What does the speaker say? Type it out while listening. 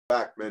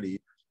back many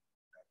years.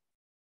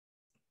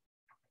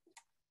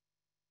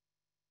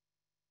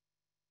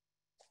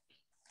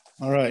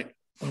 All right.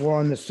 War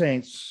on the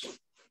Saints,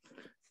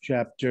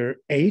 chapter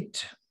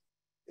 8.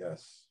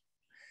 Yes.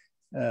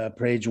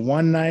 Page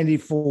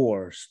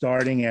 194,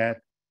 starting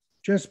at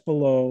just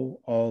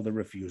below all the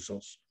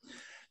refusals.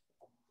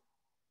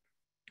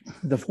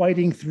 The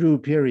fighting through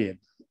period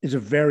is a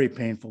very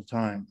painful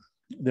time.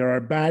 There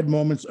are bad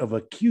moments of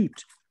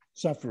acute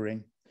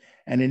suffering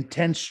and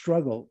intense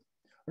struggle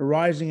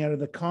arising out of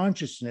the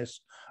consciousness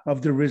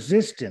of the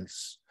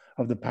resistance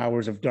of the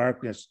powers of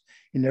darkness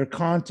in their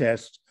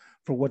contest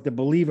for what the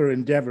believer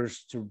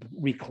endeavors to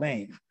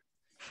reclaim.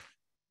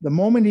 The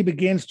moment he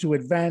begins to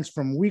advance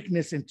from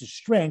weakness into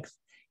strength,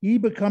 he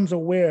becomes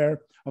aware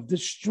of the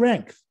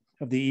strength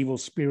of the evil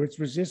spirits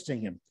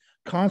resisting him.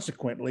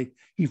 Consequently,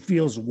 he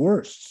feels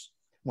worse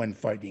when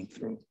fighting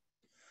through.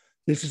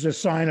 This is a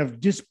sign of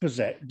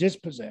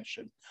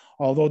dispossession,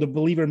 although the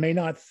believer may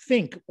not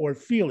think or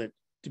feel it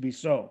to be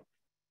so.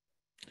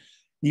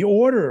 The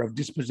order of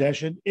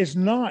dispossession is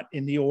not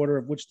in the order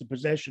of which the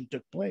possession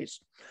took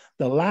place.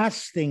 The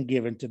last thing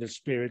given to the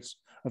spirits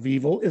of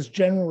evil is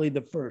generally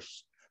the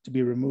first to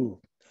be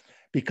removed,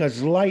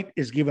 because light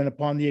is given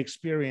upon the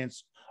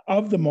experience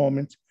of the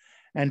moment,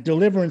 and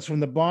deliverance from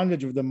the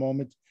bondage of the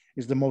moment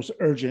is the most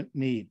urgent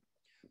need.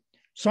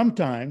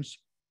 Sometimes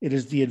it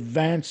is the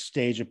advanced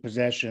stage of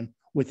possession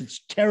with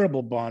its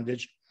terrible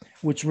bondage,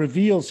 which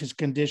reveals his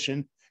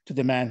condition to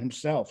the man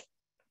himself.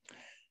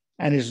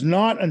 And is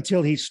not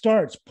until he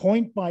starts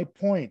point by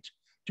point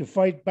to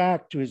fight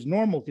back to his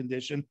normal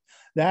condition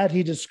that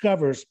he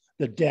discovers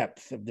the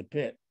depth of the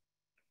pit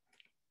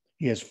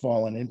he has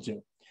fallen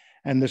into,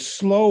 and the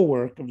slow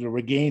work of the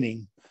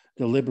regaining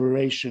the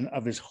liberation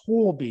of his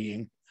whole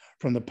being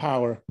from the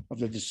power of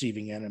the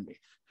deceiving enemy.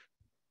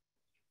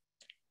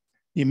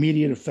 The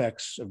immediate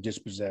effects of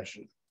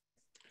dispossession.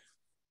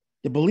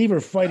 The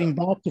believer fighting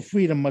back to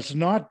freedom must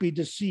not be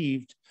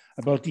deceived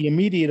about the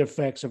immediate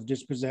effects of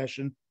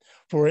dispossession,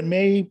 for it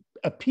may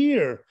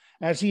appear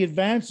as he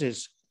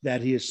advances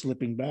that he is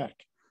slipping back.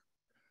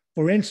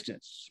 For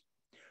instance,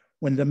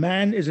 when the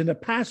man is in a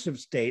passive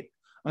state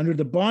under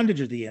the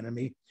bondage of the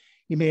enemy,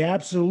 he may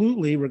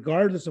absolutely,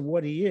 regardless of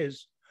what he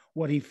is,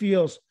 what he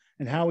feels,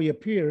 and how he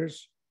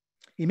appears,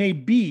 he may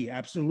be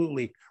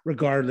absolutely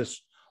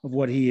regardless of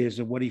what he is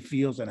and what he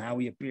feels and how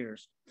he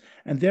appears.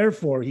 And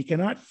therefore, he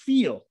cannot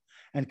feel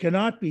and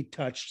cannot be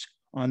touched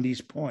on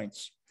these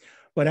points.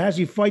 But as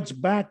he fights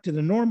back to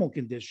the normal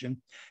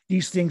condition,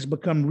 these things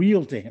become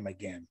real to him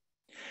again.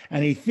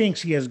 And he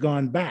thinks he has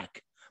gone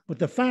back. But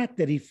the fact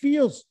that he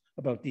feels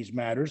about these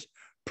matters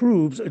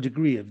proves a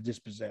degree of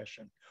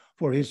dispossession,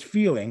 for his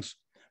feelings,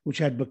 which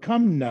had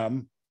become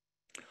numb,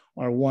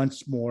 are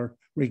once more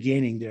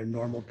regaining their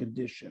normal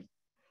condition.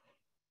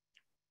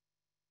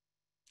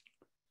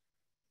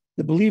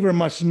 The believer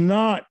must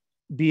not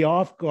be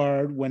off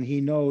guard when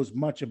he knows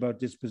much about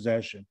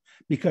dispossession,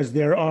 because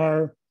there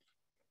are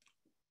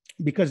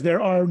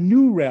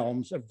new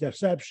realms of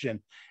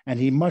deception, and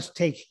he must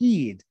take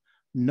heed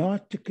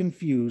not to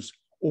confuse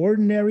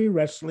ordinary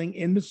wrestling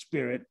in the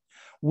spirit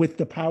with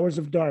the powers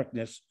of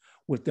darkness,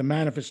 with the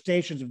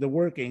manifestations of the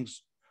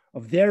workings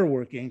of their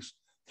workings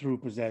through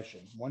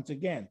possession. Once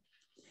again,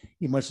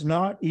 he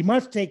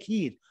must take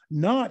heed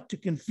not to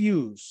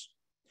confuse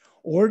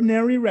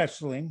ordinary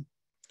wrestling.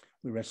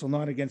 We wrestle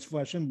not against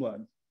flesh and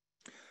blood.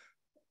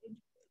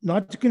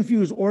 Not to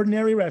confuse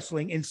ordinary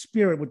wrestling in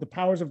spirit with the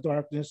powers of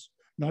darkness,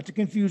 not to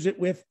confuse it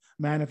with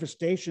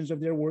manifestations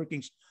of their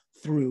workings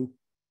through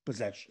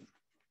possession.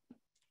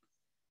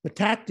 The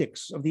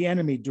tactics of the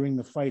enemy during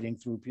the fighting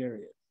through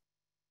period.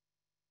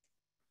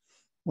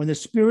 When the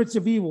spirits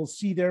of evil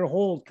see their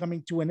hold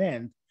coming to an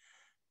end,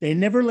 they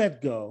never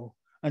let go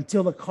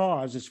until the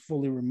cause is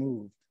fully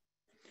removed.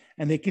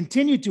 And they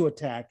continue to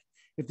attack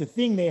if the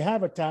thing they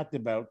have attacked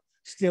about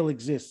still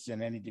exists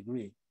in any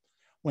degree.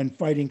 When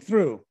fighting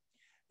through,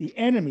 the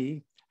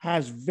enemy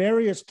has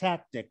various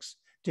tactics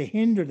to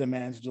hinder the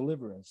man's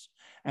deliverance,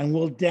 and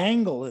will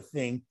dangle a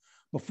thing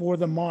before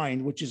the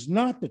mind which is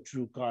not the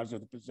true cause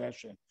of the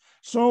possession,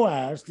 so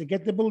as to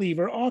get the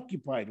believer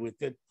occupied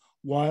with it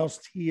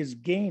whilst he is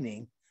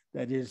gaining,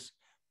 that is,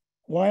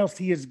 whilst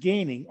he is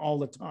gaining all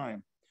the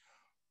time,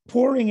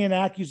 pouring in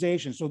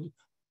accusations. So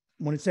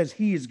when it says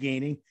he is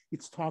gaining,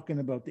 it's talking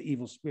about the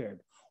evil spirit,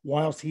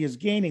 whilst he is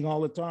gaining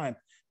all the time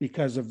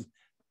because of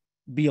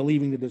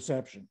believing the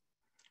deception.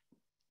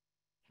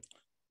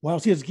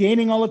 Whilst he is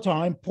gaining all the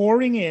time,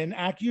 pouring in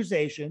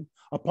accusation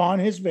upon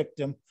his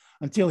victim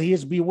until he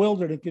is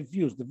bewildered and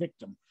confused, the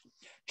victim.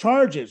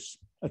 Charges,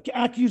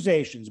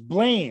 accusations,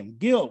 blame,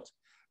 guilt,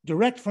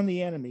 direct from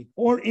the enemy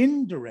or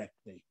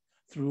indirectly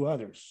through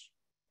others.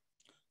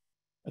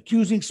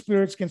 Accusing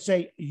spirits can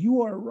say,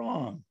 you are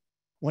wrong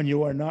when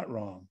you are not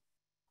wrong,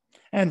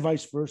 and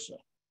vice versa.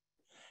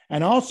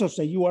 And also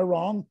say you are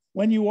wrong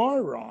when you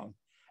are wrong,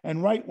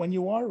 and right when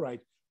you are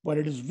right. But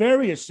it is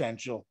very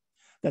essential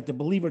that the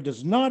believer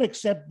does not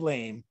accept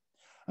blame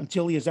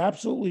until he is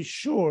absolutely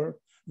sure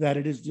that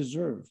it is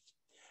deserved.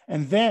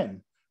 And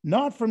then,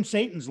 not from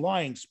Satan's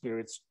lying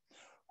spirits,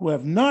 who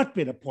have not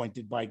been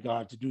appointed by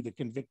God to do the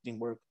convicting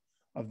work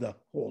of the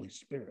Holy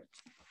Spirit.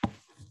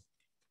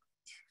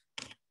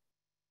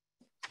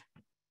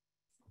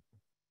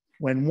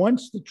 When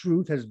once the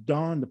truth has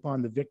dawned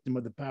upon the victim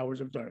of the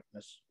powers of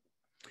darkness,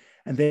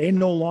 and they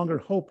no longer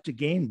hope to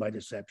gain by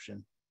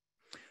deception,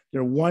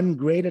 their one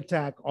great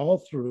attack all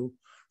through,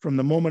 from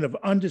the moment of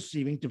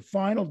undeceiving to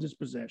final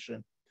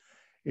dispossession,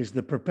 is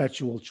the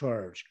perpetual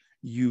charge,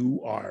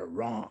 you are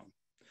wrong,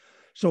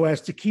 so as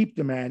to keep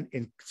the man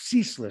in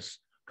ceaseless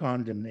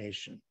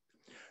condemnation.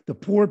 The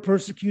poor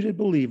persecuted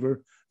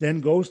believer then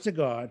goes to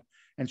God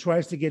and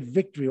tries to get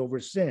victory over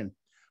sin,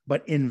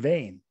 but in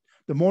vain.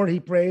 The more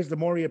he prays, the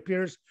more he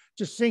appears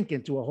to sink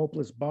into a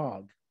hopeless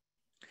bog.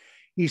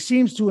 He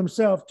seems to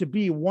himself to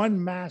be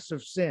one mass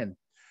of sin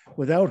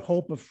without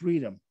hope of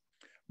freedom,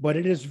 but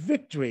it is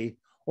victory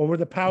over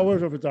the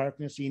powers of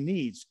darkness he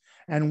needs,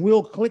 and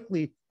will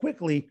quickly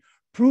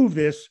prove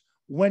this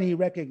when he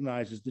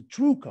recognizes the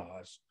true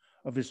cause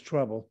of his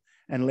trouble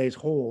and lays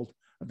hold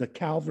of the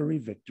Calvary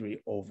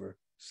victory over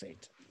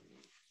Satan.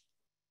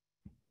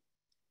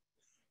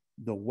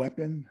 The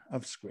weapon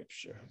of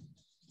Scripture.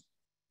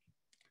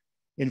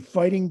 In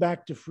fighting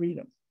back to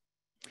freedom,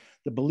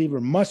 the believer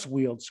must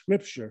wield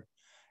Scripture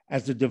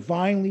as the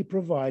divinely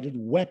provided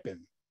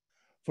weapon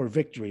for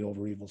victory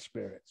over evil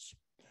spirits.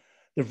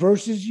 The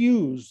verses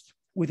used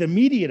with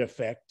immediate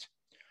effect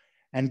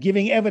and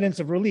giving evidence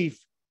of relief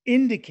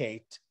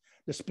indicate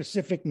the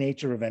specific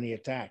nature of any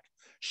attack,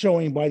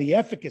 showing by the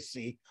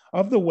efficacy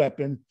of the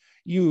weapon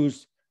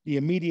used the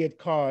immediate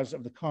cause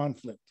of the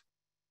conflict.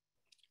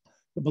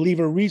 The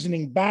believer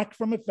reasoning back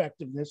from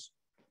effectiveness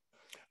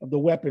of the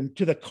weapon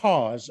to the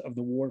cause of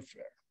the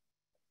warfare.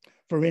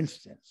 For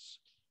instance,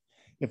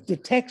 if the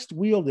text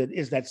wielded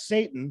is that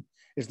Satan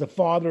is the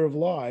father of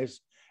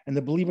lies, and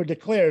the believer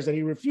declares that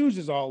he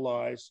refuses all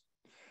lies,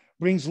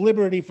 brings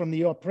liberty from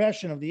the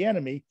oppression of the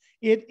enemy,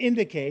 it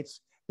indicates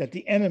that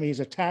the enemy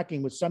is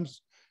attacking with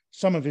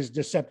some of his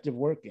deceptive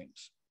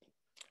workings.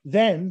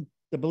 Then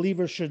the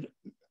believer should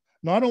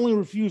not only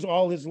refuse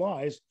all his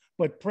lies,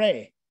 but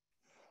pray,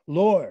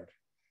 Lord,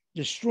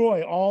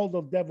 destroy all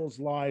the devil's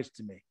lies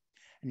to me.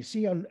 And you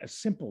see how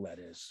simple that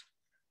is.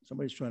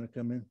 Somebody's trying to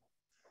come in.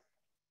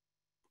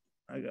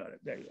 I got it.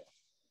 There you go.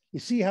 You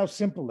see how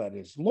simple that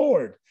is.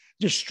 Lord,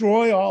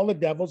 destroy all the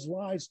devil's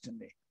lies to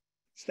me.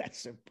 It's that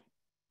simple.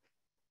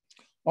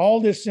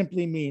 All this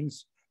simply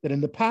means that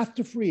in the path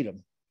to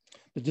freedom,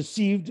 the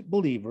deceived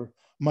believer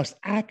must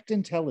act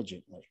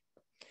intelligently.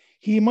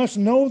 He must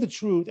know the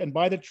truth, and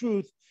by the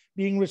truth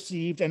being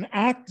received and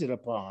acted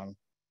upon,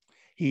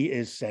 he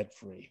is set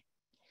free.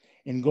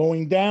 In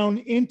going down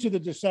into the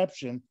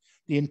deception,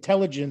 the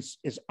intelligence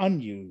is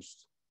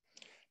unused.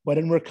 But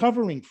in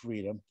recovering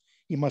freedom,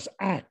 he must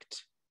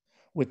act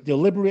with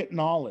deliberate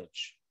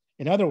knowledge.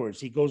 In other words,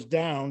 he goes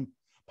down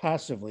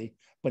passively,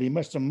 but he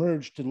must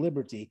emerge to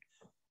liberty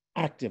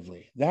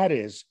actively. That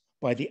is,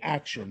 by the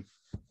action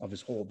of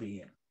his whole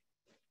being.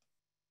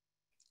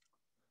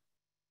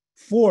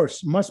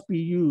 Force must be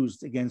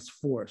used against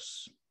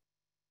force.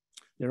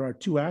 There are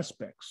two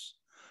aspects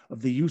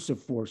of the use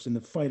of force in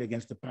the fight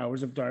against the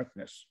powers of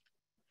darkness.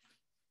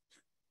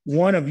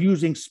 One of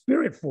using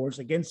spirit force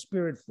against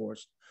spirit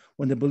force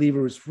when the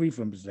believer is free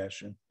from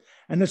possession,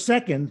 and the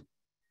second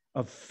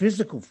of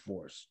physical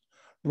force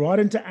brought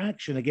into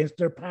action against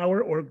their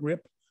power or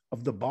grip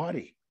of the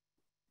body.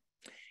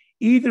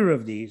 Either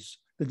of these,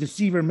 the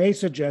deceiver may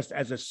suggest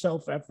as a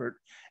self-effort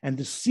and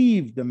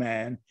deceive the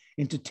man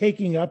into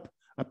taking up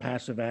a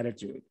passive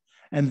attitude,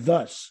 and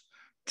thus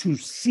to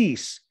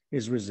cease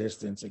his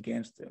resistance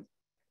against him.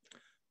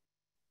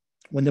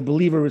 When the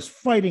believer is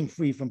fighting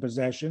free from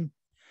possession,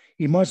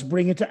 he must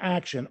bring into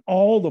action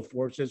all the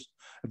forces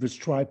of his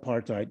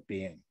tripartite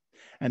being,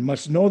 and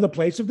must know the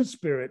place of the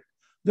spirit,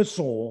 the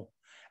soul,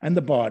 and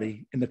the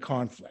body in the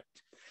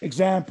conflict.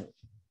 Example,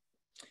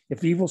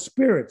 if evil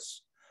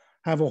spirits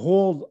have a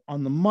hold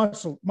on the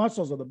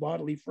muscles of the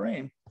bodily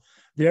frame,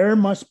 there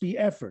must be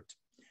effort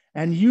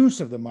and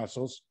use of the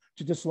muscles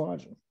to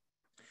dislodge them.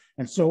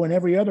 And so in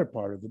every other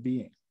part of the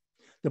being.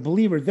 The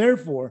believer,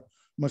 therefore,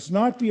 must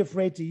not be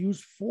afraid to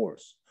use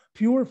force,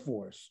 pure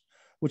force,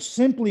 which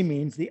simply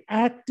means the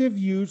active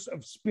use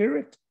of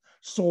spirit,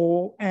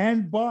 soul,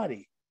 and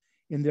body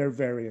in their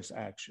various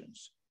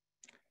actions.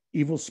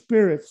 Evil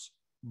spirits,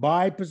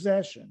 by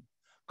possession,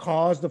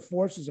 cause the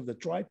forces of the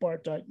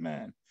tripartite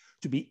man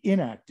to be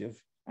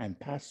inactive and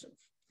passive.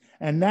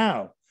 And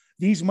now,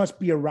 these must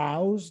be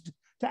aroused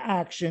to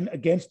action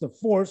against the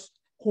force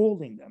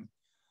holding them.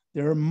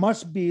 There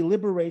must be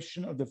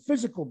liberation of the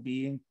physical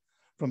being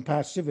from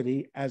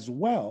passivity as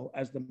well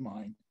as the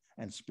mind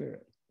and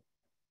spirit.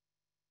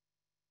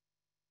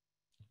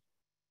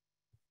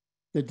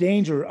 The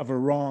danger of a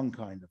wrong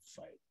kind of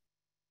fight.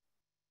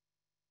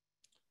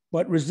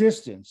 But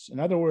resistance, in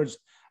other words,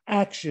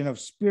 action of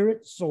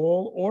spirit,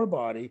 soul, or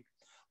body,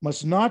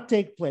 must not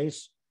take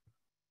place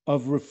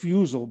of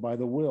refusal by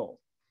the will.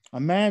 A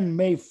man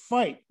may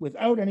fight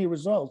without any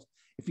result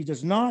if he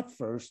does not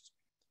first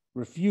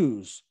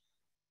refuse.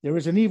 There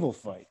is an evil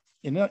fight.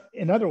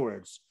 In other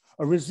words,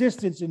 a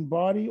resistance in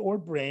body or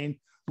brain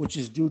which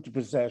is due to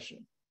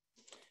possession.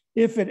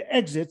 If it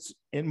exits,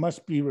 it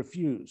must be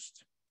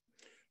refused.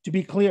 To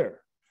be clear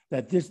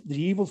that the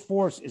evil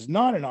force is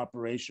not in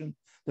operation,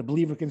 the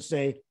believer can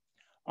say,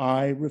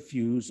 I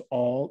refuse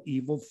all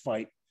evil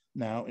fight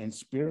now in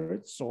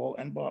spirit, soul,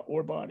 and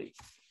or body.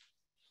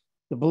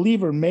 The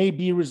believer may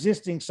be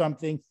resisting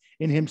something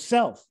in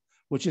himself,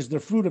 which is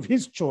the fruit of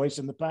his choice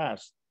in the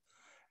past,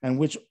 and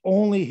which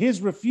only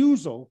his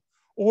refusal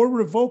or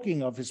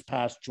revoking of his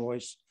past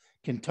choice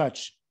can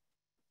touch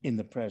in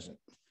the present.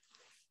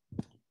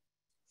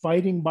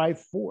 Fighting by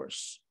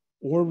force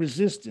or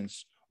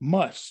resistance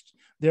must,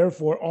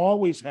 therefore,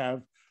 always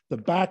have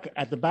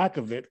at the back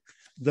of it,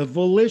 the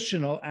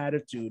volitional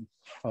attitude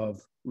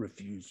of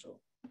refusal.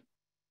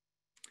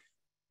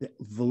 The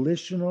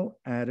volitional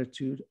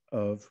attitude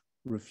of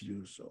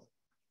refusal.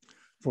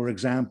 For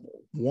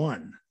example,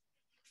 1,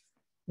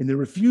 in the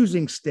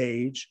refusing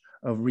stage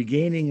of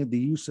regaining the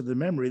use of the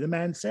memory, the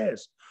man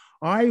says,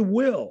 I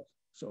will.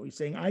 So he's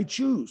saying, I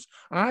choose.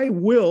 I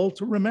will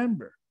to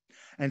remember.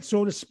 And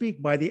so to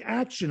speak, by the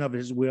action of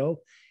his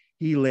will,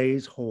 he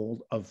lays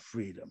hold of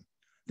freedom.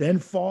 Then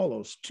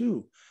follows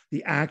 2,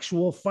 the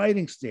actual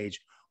fighting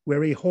stage,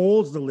 where he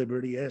holds the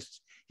liberty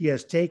he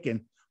has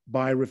taken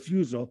by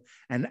refusal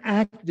and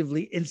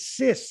actively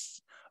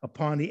insists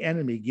upon the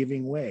enemy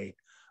giving way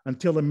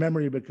until the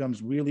memory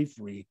becomes really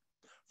free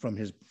from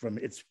his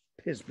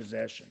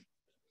possession.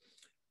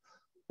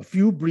 A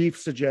few brief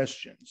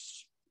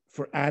suggestions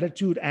for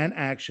attitude and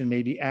action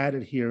may be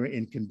added here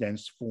in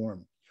condensed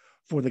form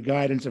for the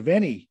guidance of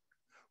any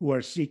who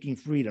are seeking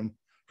freedom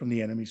from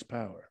the enemy's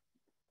power.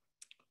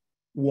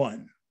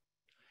 1,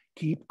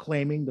 keep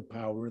claiming the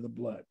power of the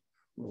blood.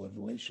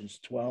 Revelations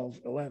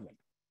 12:11.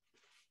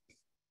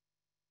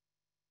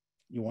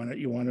 You want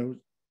to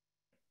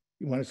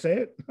say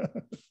it?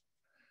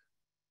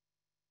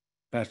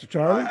 Pastor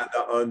Charlie? I had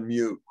to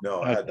unmute.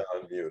 No, I had to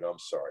unmute. I'm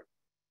sorry.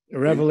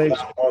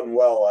 Revelation.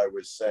 Unwell, I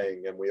was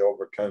saying, and we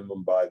overcome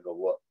them by the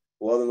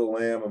blood of the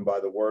Lamb and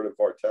by the word of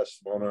our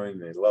testimony,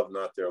 and they love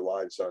not their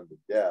lives unto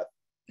death.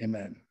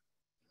 Amen.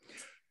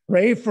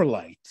 Pray for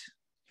light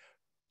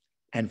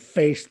and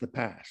face the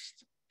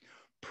past.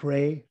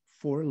 Pray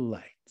for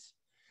light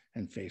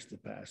and face the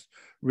past.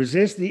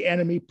 Resist the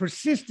enemy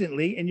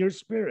persistently in your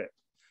spirit.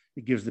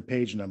 It gives the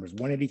page numbers,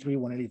 183,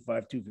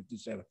 185,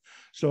 257.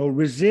 So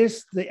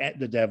resist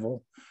the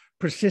devil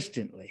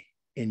persistently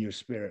in your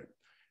spirit.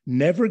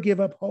 Never give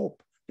up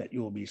hope that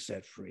you will be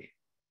set free.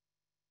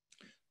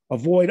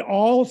 Avoid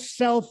all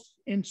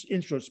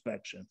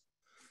self-introspection.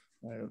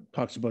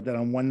 Talks about that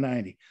on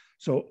 190.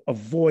 So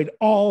avoid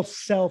all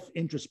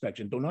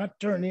self-introspection. Do not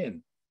turn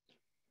in.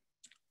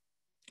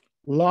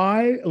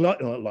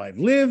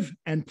 Live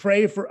and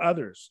pray for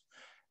others.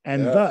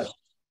 And thus,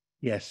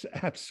 yes,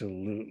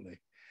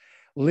 absolutely.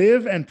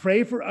 Live and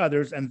pray for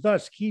others, and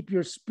thus keep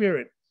your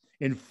spirit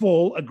in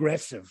full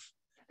aggressive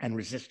and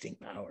resisting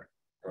power.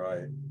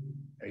 Right.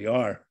 There you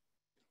are.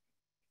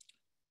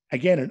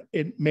 Again,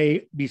 it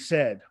may be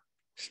said,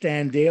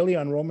 stand daily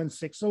on Romans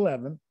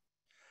 6:11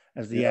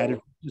 as the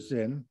attitude to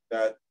sin.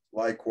 That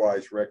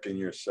likewise reckon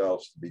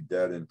yourselves to be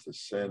dead unto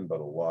sin,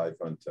 but alive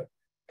unto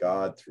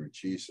God through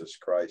Jesus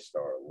Christ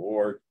our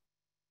Lord.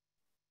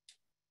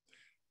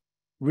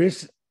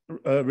 Resist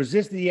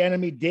the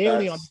enemy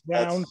daily on the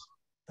ground.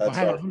 That's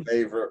our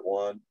favorite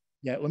one.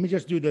 Yeah, let me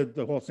just do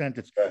the whole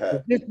sentence. Go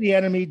ahead. Resist the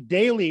enemy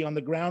daily on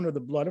the ground of the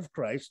blood of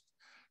Christ.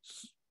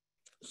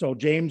 So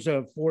James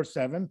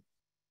 4:7.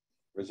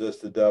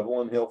 Resist the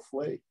devil and he'll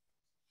flee.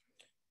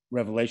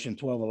 Revelation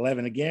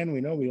 12:11. Again,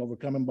 we know we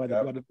overcome him by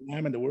the blood of the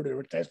Lamb and the word of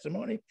our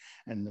testimony,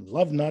 and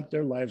love not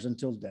their lives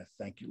until death.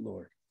 Thank you,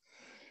 Lord.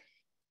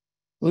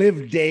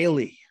 Live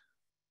daily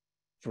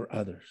for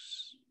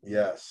others.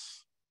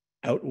 Yes.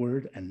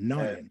 Outward and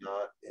not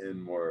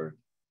inward.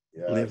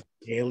 Yes. Live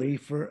daily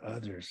for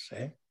others.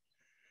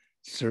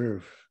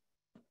 Serve.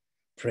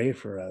 Pray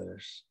for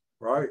others.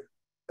 Right.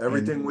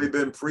 Everything we've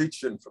been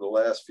preaching for the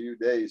last few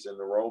days in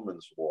the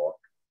Romans walk.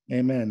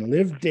 Amen.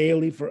 Live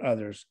daily for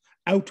others.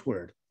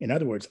 Outward. In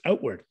other words,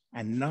 outward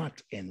and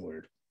not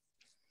inward.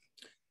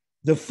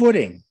 The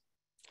footing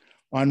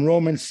on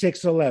Romans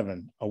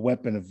 6:11, a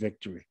weapon of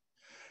victory.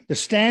 The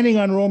standing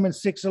on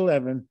Romans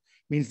 6:11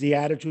 means the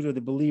attitude of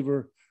the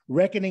believer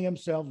reckoning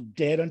himself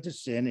dead unto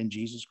sin in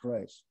Jesus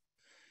Christ.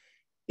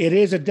 It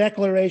is a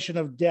declaration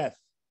of death,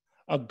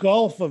 a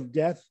gulf of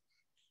death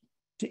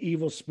to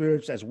evil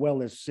spirits as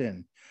well as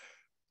sin.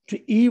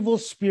 To evil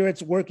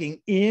spirits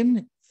working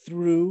in,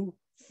 through,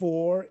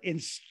 for,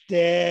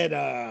 instead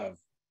of.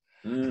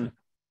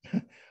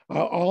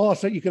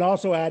 Also, you can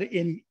also add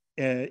in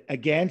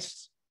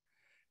against,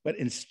 but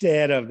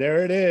instead of.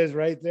 There it is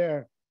right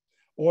there.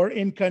 Or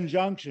in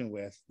conjunction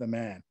with the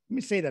man. Let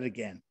me say that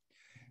again.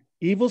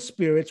 Evil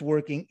spirits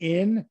working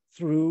in,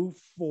 through,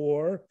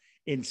 for,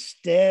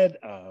 instead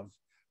of,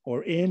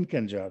 or in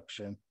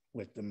conjunction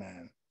with the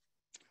man.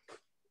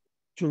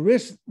 To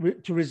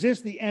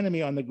resist the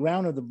enemy on the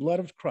ground of the blood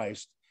of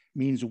Christ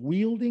means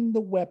wielding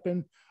the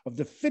weapon of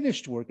the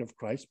finished work of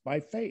Christ by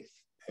faith.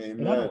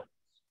 Amen.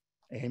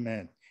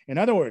 Amen. In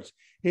other words,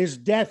 his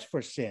death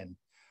for sin,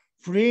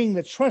 freeing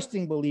the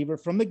trusting believer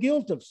from the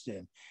guilt of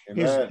sin.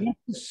 Amen. His death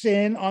to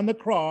sin on the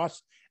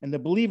cross and the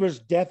believer's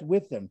death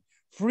with him,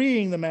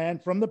 freeing the man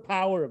from the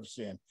power of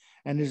sin,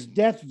 and his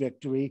death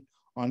victory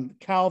on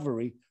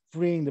Calvary,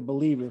 freeing the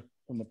believer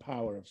from the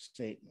power of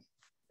Satan.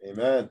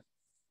 Amen.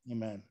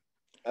 Amen.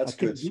 That's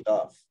good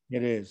stuff.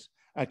 It is.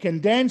 A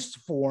condensed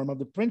form of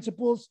the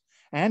principles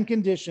and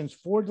conditions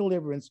for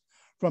deliverance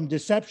from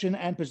deception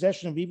and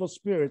possession of evil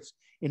spirits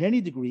in any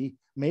degree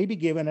may be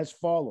given as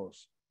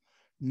follows: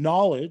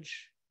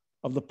 knowledge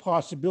of the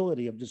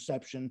possibility of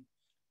deception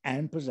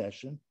and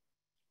possession,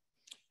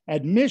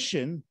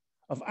 admission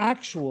of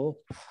actual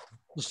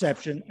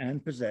deception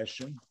and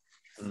possession,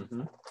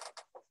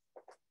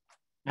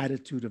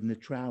 attitude of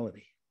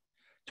neutrality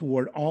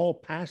toward all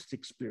past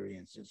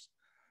experiences,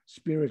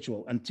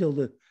 spiritual, until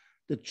the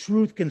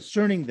truth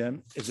concerning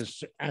them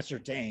is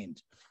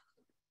ascertained.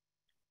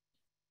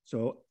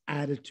 So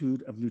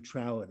attitude of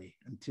neutrality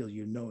until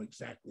you know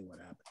exactly what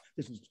happened.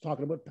 This is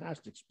talking about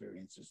past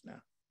experiences now.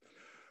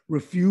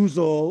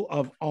 Refusal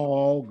of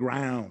all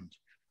ground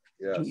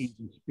to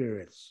evil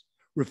spirits.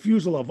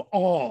 Refusal of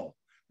all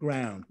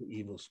ground to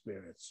evil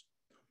spirits.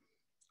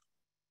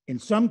 In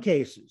some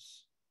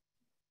cases,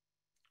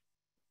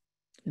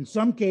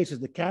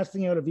 the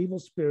casting out of evil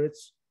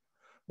spirits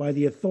by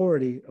the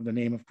authority of the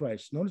name of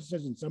Christ. Notice it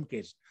says in some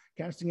cases,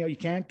 casting out, you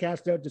can't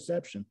cast out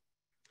deception.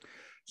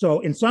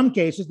 So in some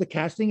cases, the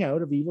casting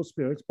out of evil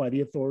spirits by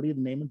the authority of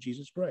the name of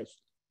Jesus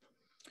Christ.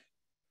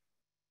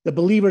 The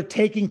believer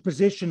taking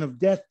position of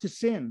death to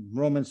sin,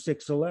 Romans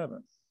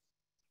 6:11.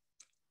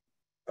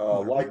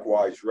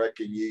 Likewise,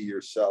 reckon ye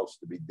yourselves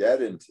to be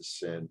dead unto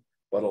sin,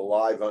 but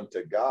alive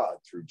unto God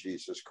through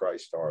Jesus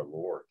Christ our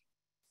Lord.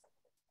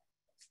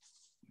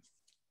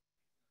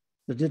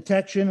 The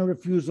detection or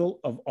refusal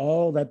of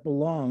all that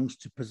belongs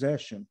to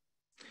possession.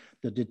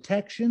 The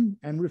detection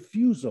and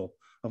refusal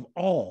of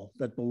all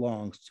that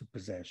belongs to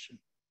possession.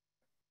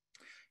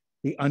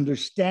 The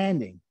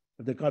understanding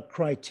of the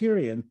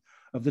criterion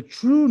of the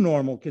true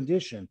normal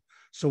condition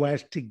so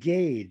as to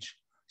gauge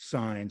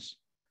signs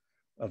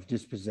of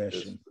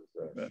dispossession.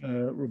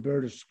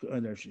 Roberta's,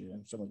 there she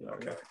is. Someone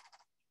got it.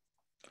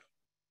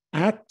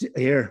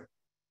 Here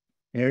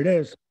it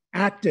is.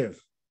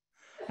 Active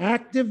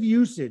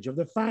usage of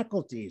the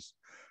faculties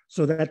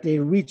so that they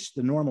reach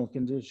the normal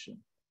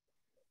condition.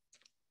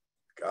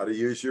 Got to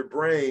use your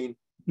brain.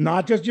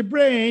 Not just your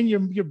brain,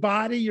 your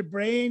body, your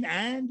brain,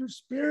 and your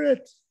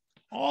spirit.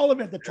 All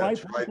of it. The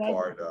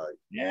tripart.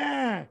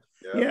 Yeah.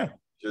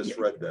 Just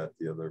read that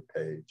the other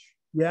page.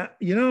 Yeah.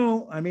 You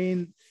know, I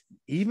mean,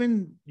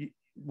 even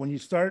when you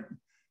start,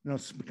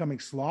 becoming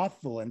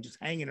slothful and just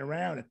hanging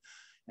around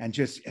and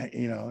just,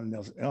 and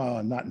they'll say,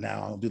 oh, not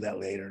now, I'll do that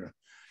later.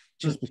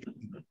 Just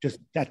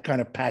that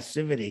kind of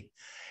passivity,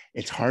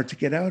 it's hard to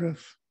get out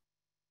of.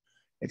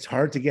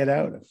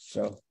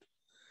 So,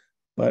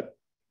 but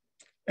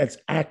it's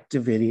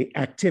activity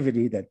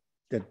that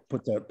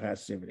puts out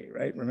passivity,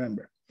 right?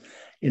 Remember,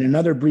 in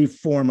another brief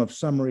form of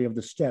summary of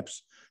the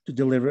steps to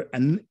deliver,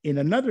 and in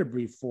another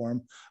brief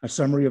form, a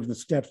summary of the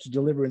steps to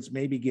deliverance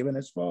may be given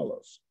as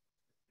follows.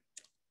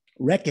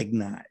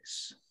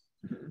 Recognize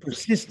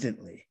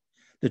persistently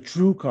the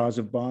true cause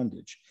of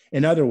bondage.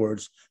 In other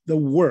words, the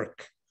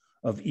work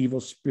of evil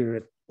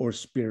spirit or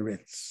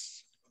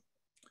spirits.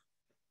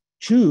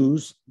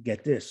 Choose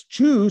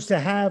to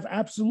have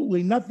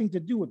absolutely nothing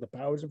to do with the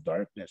powers of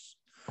darkness.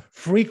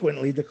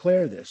 Frequently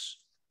declare this.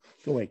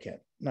 Go away,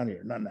 Kat. Not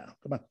here, not now.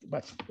 Come on,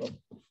 go.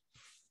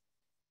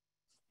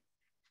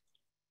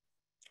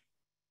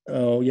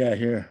 Oh, yeah,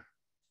 here.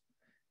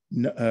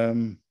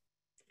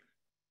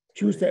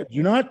 Choose that.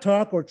 Do not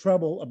talk or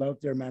trouble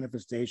about their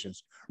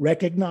manifestations.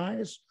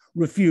 Recognize,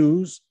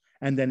 refuse,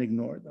 and then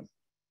ignore them.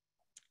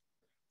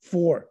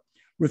 4,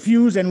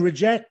 refuse and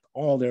reject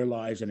all their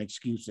lies and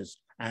excuses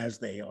as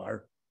they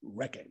are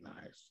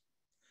recognized.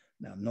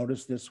 Now,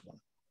 notice this one.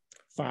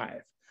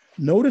 5,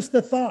 notice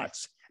the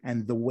thoughts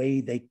and the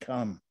way they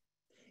come,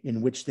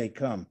 in which they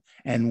come,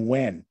 and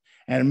when,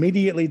 and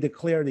immediately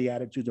declare the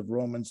attitude of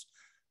Romans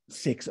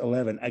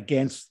 6:11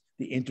 against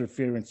the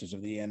interferences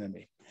of the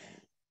enemy.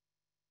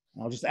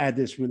 I'll just add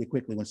this really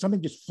quickly. When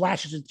something just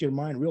flashes into your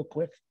mind real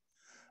quick,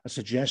 a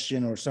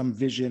suggestion or some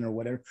vision or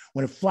whatever,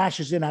 when it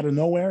flashes in out of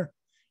nowhere,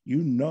 you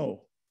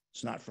know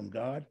it's not from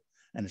God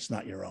and it's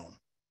not your own,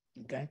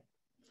 okay?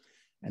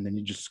 And then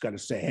you just got to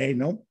say, hey,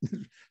 no,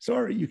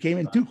 sorry, you came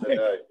in too quick.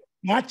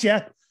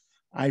 Gotcha.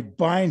 I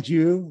bind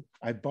you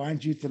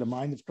to the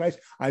mind of Christ.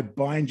 I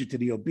bind you to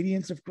the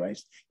obedience of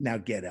Christ. Now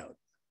get out.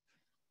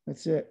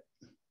 That's it.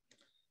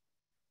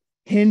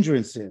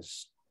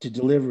 Hindrances to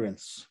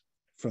deliverance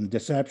from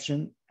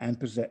deception and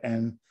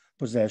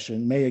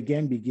possession may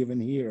again be given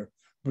here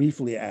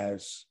briefly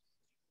as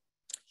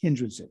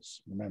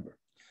hindrances. Remember,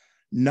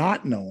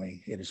 not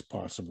knowing it is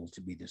possible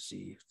to be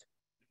deceived,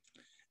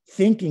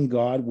 thinking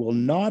God will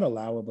not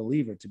allow a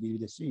believer to be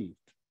deceived,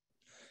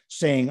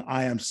 saying,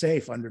 I am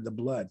safe under the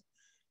blood.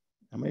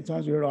 How many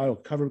times we heard, I'll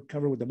cover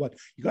with the blood?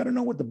 You got to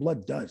know what the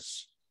blood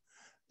does.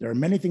 There are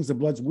many things the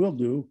blood will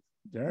do,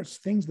 There are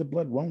things the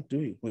blood won't do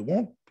you. It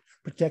won't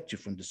protect you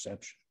from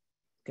deception.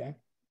 Okay?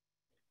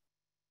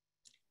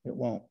 It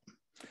won't.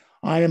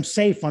 I am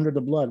safe under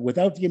the blood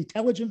without the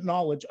intelligent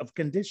knowledge of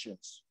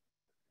conditions.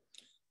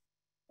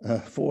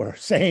 4,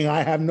 saying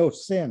I have no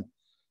sin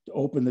to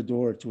open the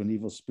door to an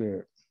evil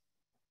spirit.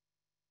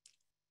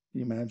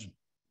 Can you imagine?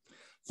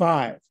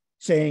 5,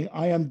 saying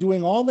I am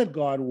doing all that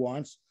God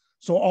wants,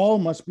 so all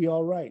must be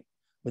all right,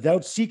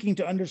 without seeking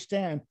to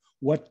understand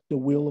what the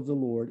will of the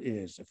Lord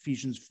is.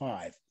 Ephesians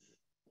 5,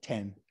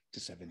 10 to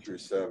 17. Through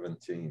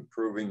 17,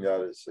 proving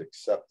that it's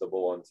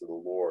acceptable unto the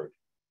Lord,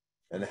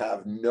 and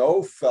have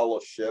no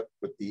fellowship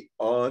with the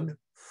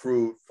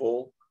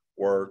unfruitful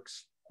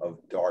works of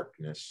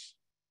darkness,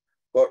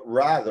 but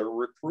rather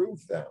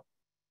reprove them.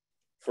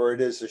 For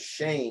it is a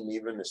shame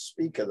even to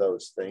speak of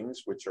those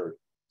things which are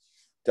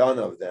done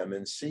of them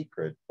in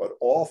secret, but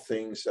all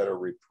things that are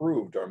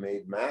reproved are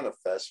made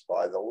manifest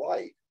by the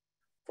light.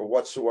 For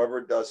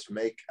whatsoever does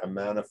make a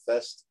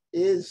manifest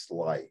is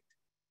light.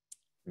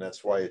 And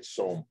that's why it's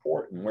so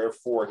important.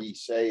 Wherefore he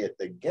saith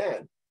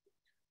again,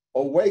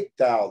 awake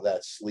thou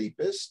that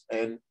sleepest,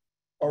 and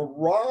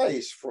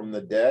arise from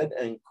the dead,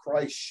 and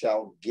Christ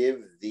shall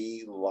give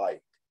thee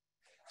light.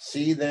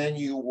 See then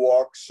you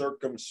walk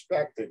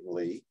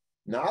circumspectly,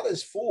 not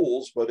as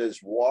fools, but as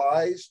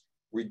wise,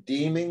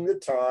 redeeming the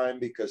time,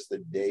 because the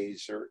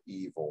days are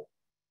evil.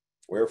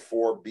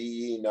 Wherefore be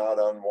ye not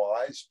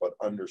unwise, but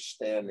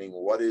understanding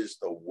what is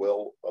the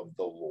will of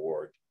the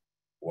Lord,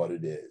 what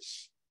it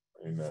is.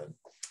 Amen.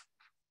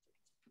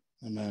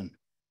 Amen.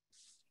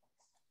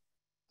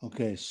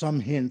 Okay,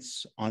 some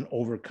hints on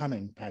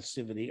overcoming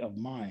passivity of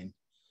mind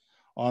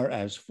are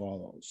as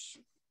follows.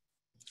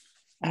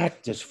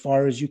 Act as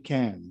far as you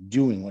can,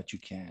 doing what you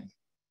can.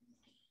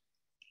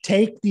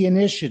 Take the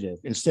initiative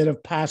instead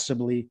of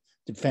passively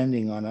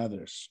depending on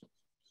others.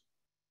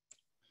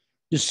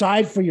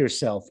 Decide for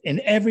yourself in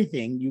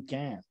everything you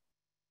can.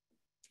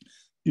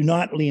 Do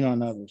not lean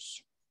on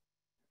others.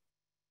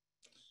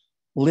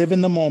 Live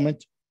in the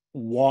moment,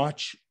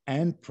 watch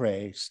and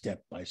pray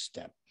step by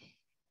step.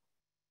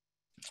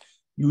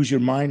 Use your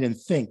mind and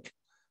think.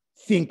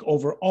 Think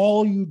over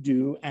all you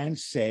do and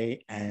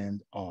say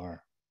and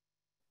are.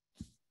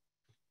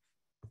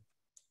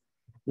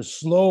 The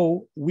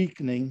slow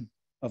weakening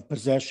of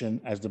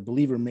possession as the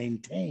believer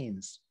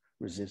maintains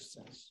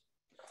resistance.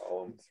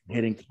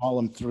 Hitting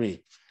column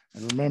 3.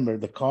 And remember,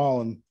 the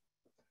column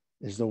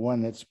is the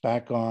one that's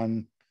back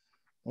on,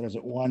 what is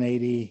it,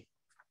 180,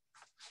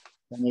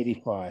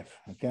 185,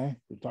 okay?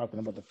 We're talking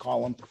about the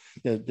column,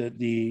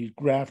 the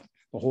graph,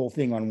 the whole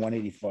thing on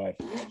 185.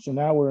 So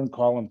now we're in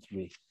column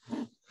 3.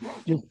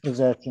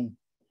 Dispossession,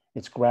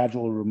 its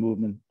gradual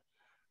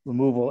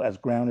removal as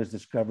ground is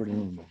discovered and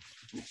removed.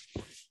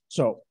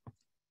 So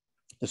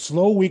the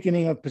slow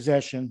weakening of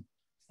possession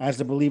as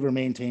the believer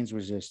maintains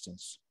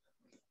resistance.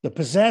 The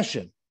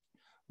possession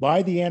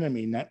by the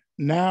enemy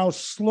now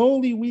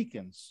slowly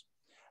weakens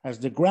as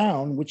the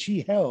ground which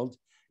he held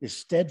is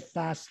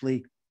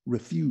steadfastly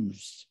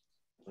refused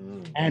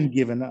and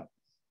given up.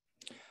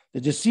 The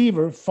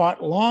deceiver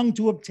fought long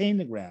to obtain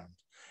the ground,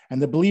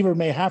 and the believer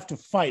may have to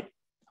fight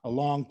a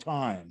long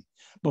time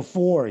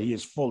before he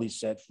is fully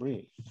set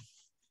free.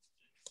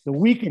 The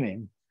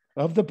weakening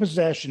of the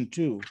possession,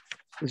 too,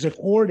 is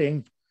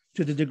according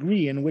to the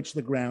degree in which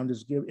the ground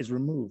is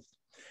removed.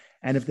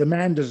 And if the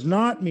man does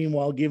not,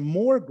 meanwhile, give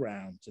more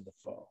ground to the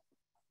foe,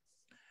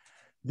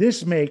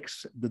 this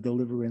makes the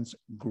deliverance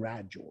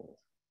gradual.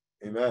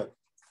 Amen.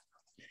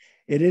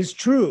 It is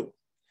true,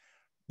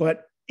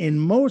 but in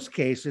most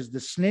cases, the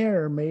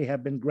snare may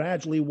have been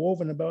gradually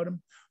woven about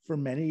him for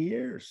many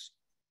years.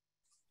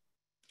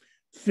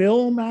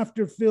 Film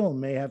after film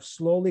may have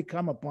slowly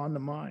come upon the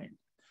mind,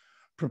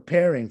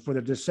 preparing for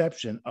the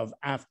deception of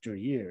after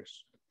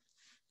years.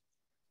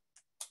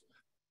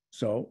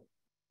 So,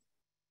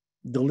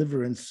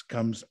 deliverance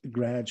comes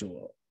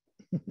gradual.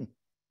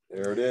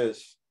 There it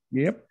is.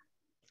 Yep.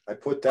 I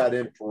put that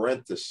in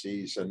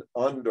parentheses and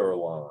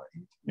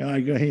underlined.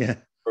 Yeah.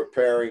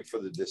 Preparing for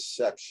the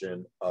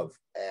deception of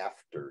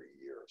after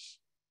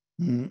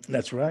years.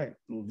 That's right.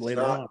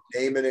 Later on.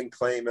 Name it and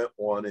claim it,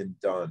 one and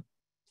done.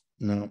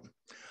 No.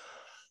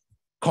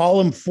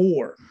 Column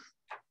 4.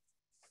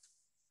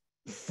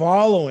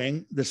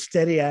 Following the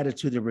steady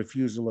attitude of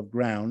refusal of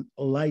ground,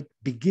 light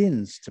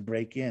begins to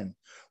break in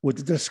with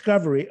the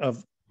discovery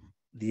of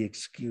the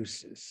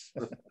excuses.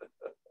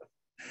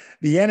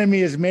 The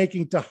enemy is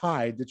making to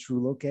hide the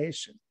true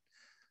location.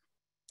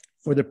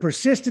 For the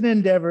persistent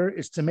endeavor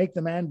is to make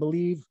the man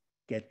believe,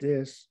 get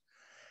this,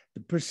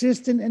 the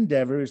persistent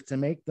endeavor is to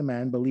make the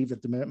man believe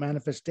that the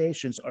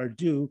manifestations are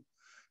due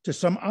to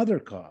some other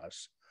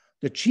cause.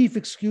 The chief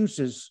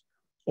excuses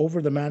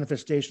over the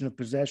manifestation of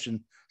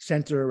possession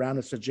center around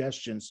the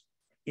suggestions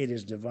it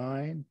is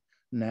divine,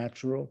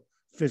 natural,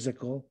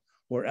 physical,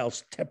 or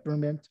else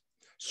temperament,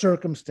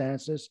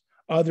 circumstances,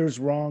 others'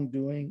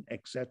 wrongdoing,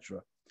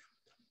 etc.,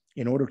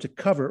 in order to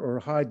cover or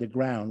hide the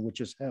ground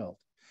which is held.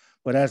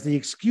 But as the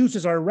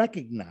excuses are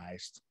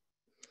recognized,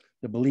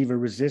 the believer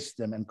resists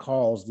them and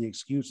calls the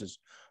excuses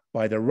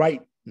by the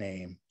right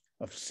name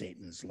of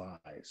Satan's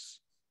lies.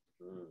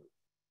 Mm.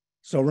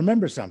 So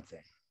remember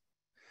something.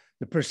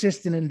 The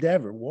persistent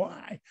endeavor.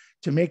 Why?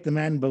 To make the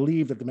man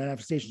believe that the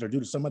manifestations are due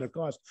to some other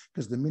cause.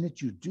 Because the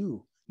minute you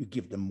do, you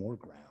give them more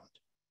ground.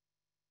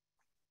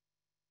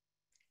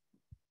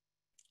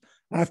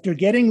 After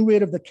getting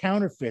rid of the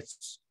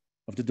counterfeits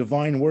of the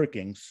divine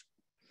workings,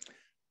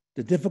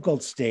 the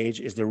difficult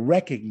stage is the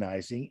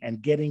recognizing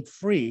and getting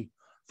free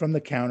from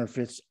the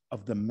counterfeits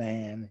of the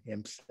man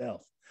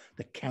himself.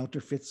 The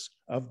counterfeits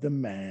of the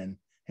man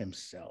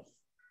himself.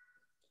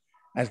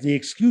 As the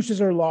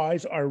excuses or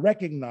lies are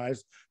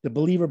recognized, the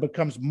believer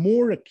becomes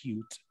more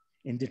acute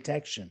in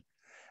detection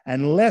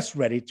and less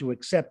ready to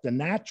accept the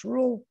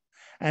natural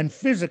and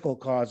physical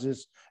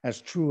causes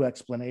as true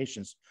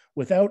explanations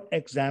without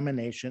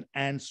examination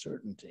and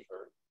certainty.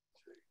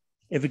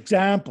 If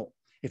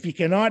he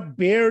cannot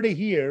bear to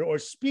hear or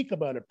speak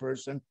about a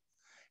person,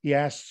 he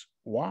asks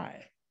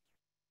why.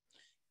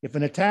 If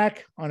an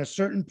attack on a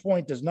certain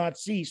point does not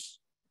cease,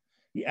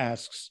 he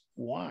asks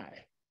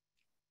why.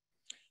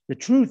 The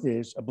truth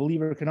is, a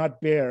believer cannot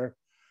bear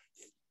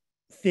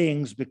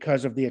things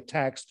because of the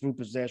attacks through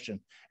possession,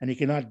 and he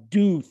cannot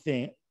do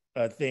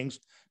things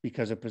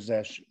because of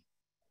possession.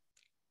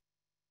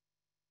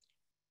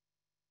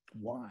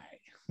 Why?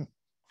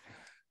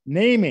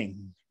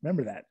 Naming,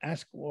 remember that.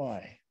 Ask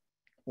why.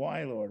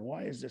 Why, Lord?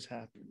 Why is this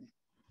happening?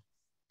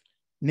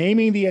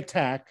 Naming the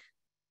attack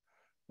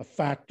a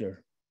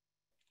factor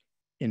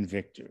in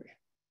victory.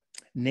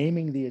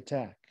 Naming the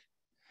attack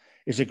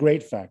is a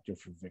great factor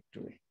for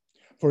victory.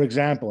 For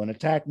example, an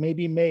attack may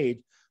be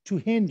made to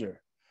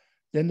hinder.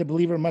 Then the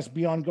believer must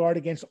be on guard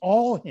against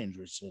all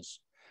hindrances,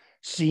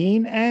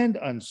 seen and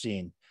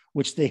unseen,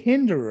 which the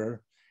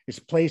hinderer is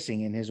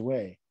placing in his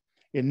way.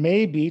 It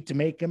may be to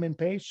make him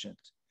impatient.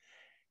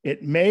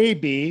 It may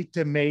be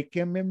to make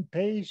him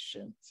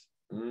impatient.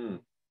 Mm.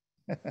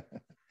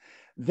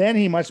 Then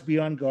he must be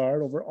on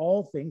guard over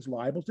all things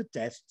liable to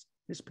test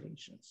his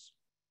patience.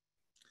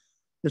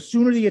 The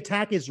sooner the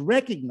attack is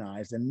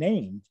recognized and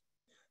named,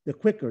 the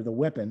quicker the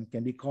weapon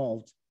can be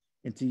called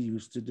into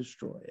use to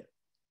destroy it.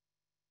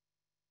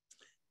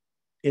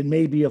 It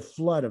may be a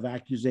flood of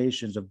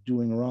accusations of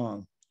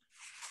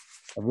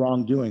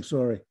wrongdoing,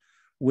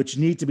 which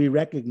need to be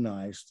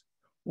recognized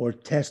or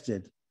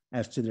tested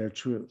as to their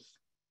truth.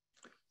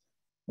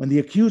 When the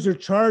accuser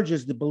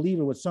charges the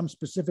believer with some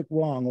specific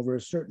wrong over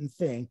a certain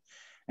thing,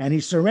 and he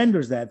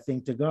surrenders that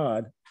thing to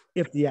God,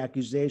 if the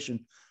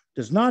accusation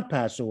does not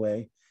pass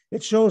away,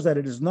 it shows that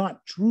it is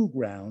not true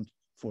ground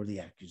for the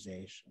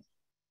accusation,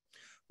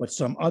 but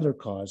some other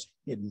cause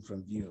hidden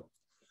from view.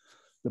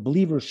 The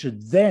believer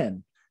should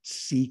then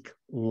seek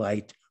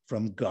light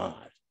from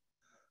God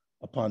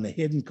upon the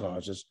hidden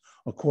causes,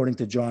 according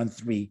to John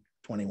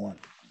 3:21.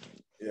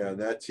 Yeah,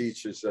 that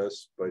teaches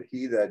us, but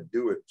he that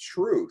doeth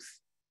truth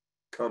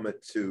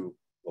cometh to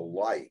the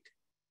light,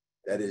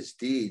 that his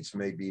deeds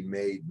may be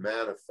made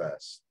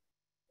manifest,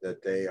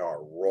 that they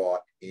are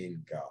wrought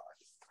in God.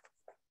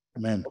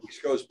 Amen.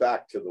 Which goes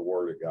back to the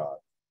word of God.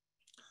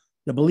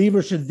 The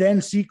believer should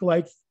then seek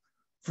light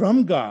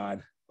from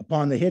God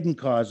upon the hidden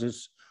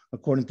causes,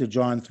 according to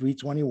John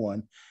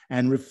 3:21,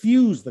 and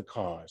refuse the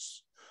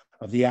cause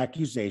of the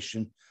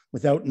accusation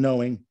without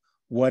knowing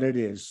what it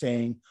is,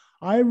 saying,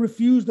 I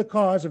refuse the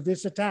cause of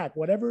this attack,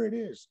 whatever it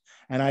is,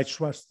 and I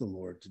trust the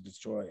Lord to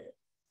destroy it.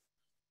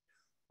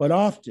 But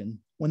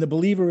often, when the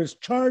believer is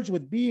charged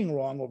with being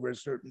wrong over a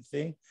certain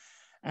thing,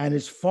 and it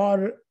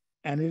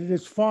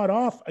is fought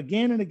off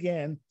again and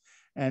again,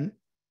 and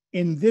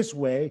in this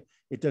way,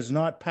 it does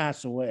not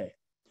pass away,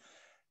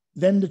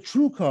 then the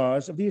true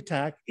cause of the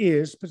attack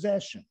is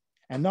possession,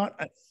 and not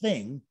a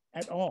thing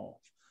at all.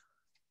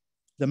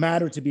 The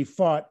matter to be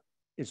fought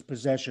is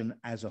possession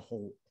as a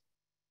whole.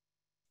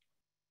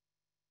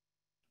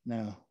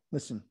 Now,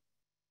 listen,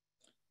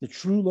 the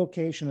true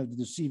location of the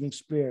deceiving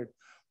spirit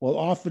will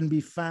often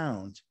be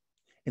found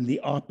in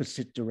the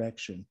opposite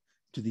direction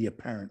to the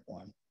apparent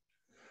one,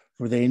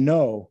 for they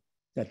know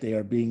that they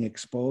are being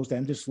exposed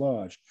and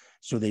dislodged,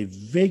 so they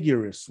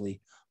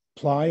vigorously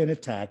ply an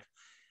attack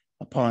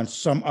upon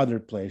some other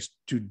place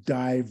to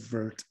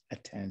divert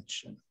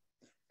attention.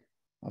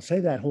 I'll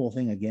say that whole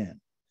thing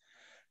again.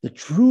 The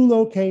true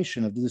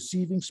location of the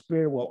deceiving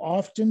spirit will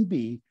often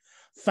be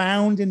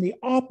found in the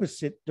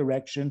opposite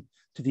direction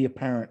to the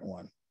apparent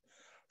one,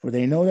 for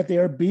they know that they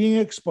are being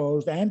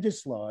exposed and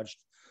dislodged,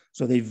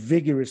 so they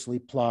vigorously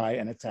ply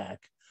an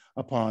attack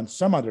upon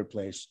some other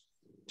place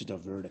to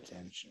divert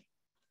attention.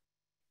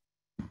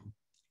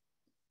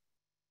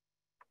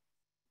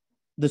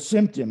 The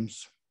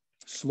symptoms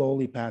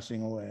slowly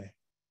passing away.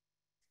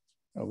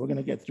 Oh, we're going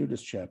to get through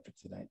this chapter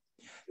tonight.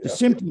 The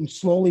symptoms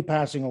slowly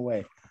passing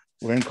away.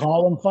 We're in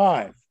column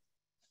 5.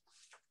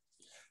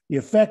 The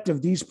effect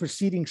of these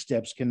preceding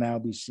steps can now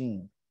be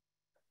seen.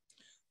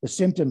 The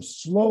symptoms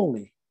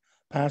slowly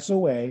pass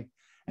away,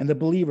 and the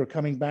believer,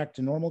 coming back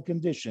to normal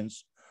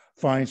conditions,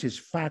 finds his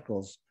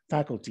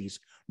faculties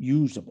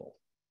usable,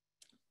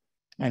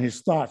 and his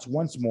thoughts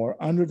once more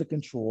under the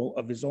control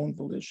of his own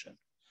volition.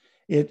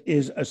 It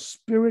is a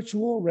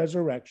spiritual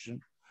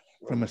resurrection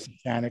from a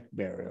satanic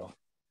burial.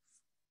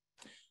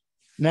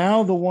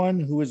 Now the one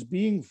who is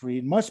being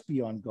freed must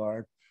be on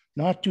guard,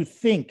 not to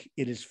think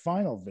it is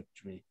final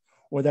victory,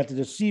 or that the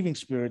deceiving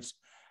spirits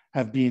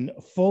have been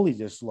fully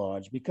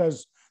dislodged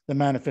because the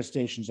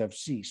manifestations have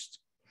ceased.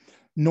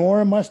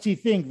 Nor must he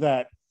think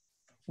that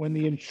when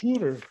the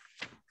intruder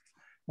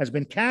has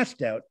been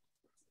cast out,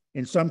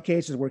 in some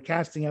cases where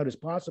casting out is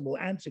possible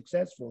and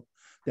successful,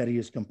 that he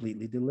is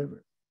completely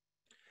delivered.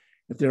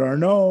 If there are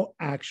no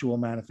actual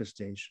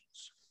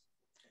manifestations,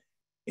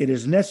 it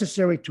is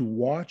necessary to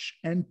watch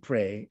and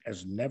pray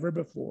as never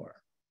before.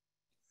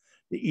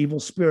 The evil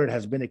spirit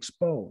has been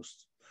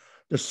exposed.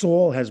 The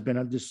soul has been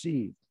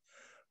undeceived.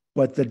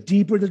 But the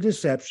deeper the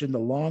deception, the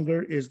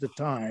longer is the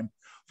time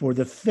for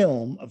the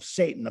film of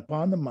Satan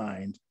upon the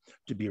mind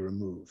to be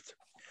removed,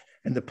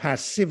 and the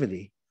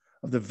passivity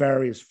of the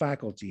various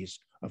faculties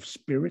of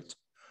spirit,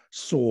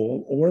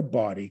 soul, or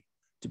body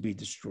to be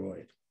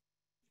destroyed.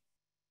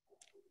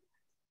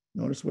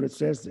 Notice what it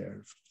says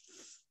there.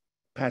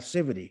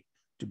 Passivity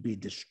to be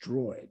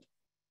destroyed,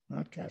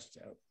 not cast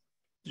out,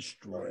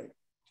 destroyed.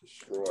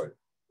 Destroyed.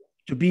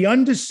 To be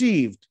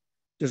undeceived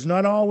does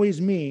not always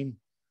mean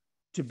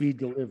to be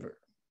delivered.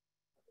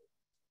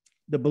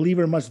 The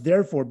believer must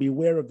therefore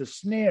beware of the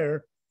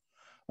snare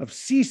of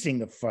ceasing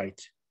the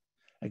fight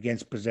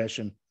against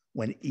possession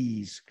when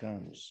ease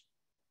comes.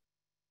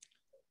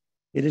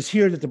 It is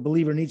here that the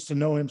believer needs to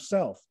know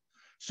himself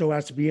so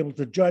as to be able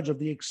to judge of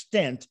the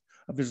extent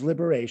of his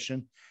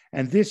liberation,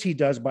 and this he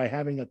does by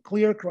having a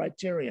clear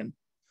criterion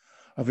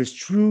of his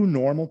true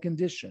normal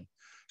condition,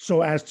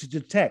 so as to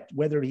detect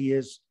whether he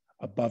is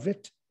above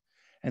it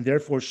and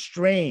therefore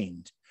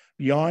strained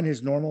beyond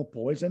his normal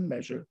poise and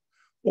measure,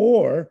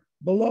 or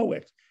below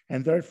it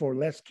and therefore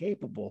less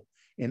capable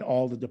in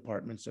all the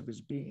departments of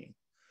his being.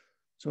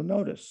 So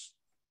notice,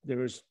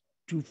 there is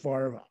too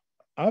far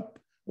up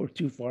or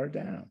too far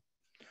down.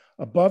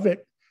 Above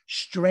it,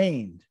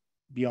 strained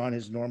beyond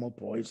his normal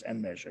poise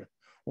and measure,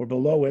 or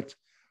below it,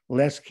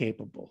 less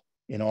capable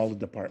in all the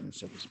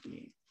departments of his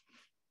being.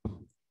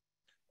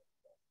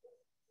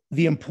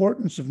 The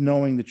importance of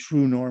knowing the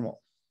true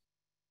normal.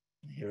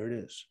 Here it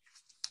is.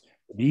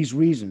 For these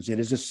reasons, it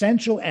is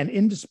essential and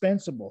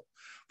indispensable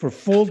for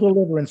full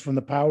deliverance from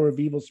the power of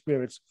evil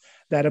spirits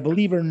that a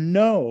believer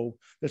know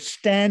the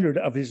standard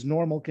of his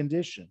normal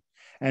condition,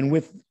 and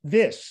with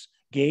this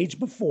gauge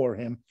before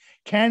him,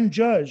 can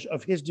judge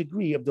of his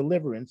degree of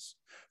deliverance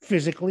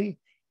physically,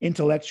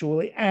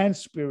 intellectually, and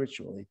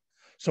spiritually,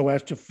 so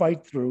as to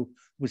fight through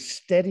with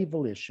steady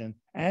volition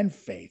and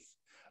faith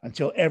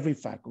until every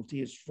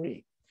faculty is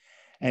free,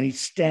 and he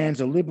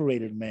stands a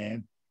liberated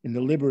man in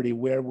the liberty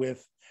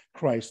wherewith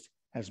Christ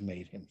has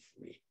made him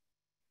free.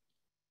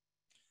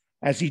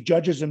 As he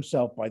judges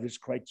himself by this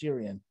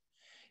criterion,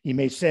 he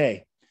may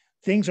say,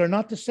 things are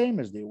not the same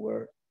as they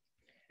were,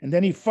 and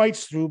then he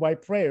fights through by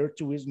prayer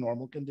to his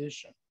normal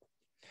condition.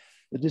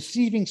 The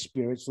deceiving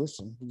spirits,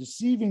 listen, the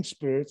deceiving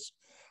spirits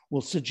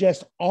will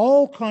suggest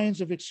all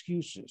kinds of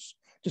excuses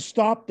to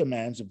stop the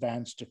man's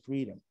advance to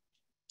freedom.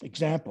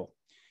 Example,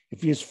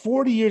 if he is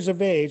 40 years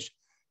of age,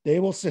 they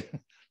will say,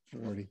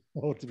 40,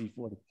 oh, to be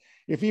 40.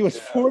 If he was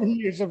 40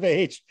 years of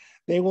age,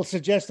 they will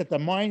suggest that the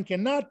mind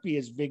cannot be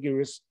as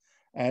vigorous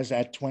as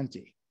at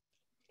 20,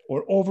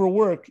 or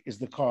overwork is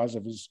the cause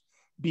of his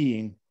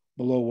being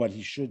below what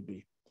he should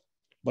be.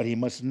 But he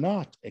must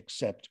not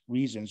accept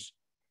reasons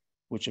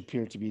which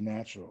appear to be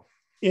natural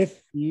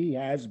if he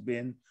has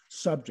been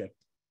subject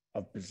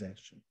of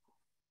possession.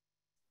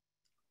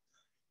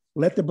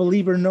 Let the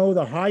believer know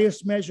the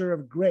highest measure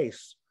of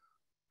grace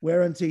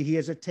whereunto he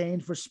has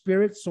attained for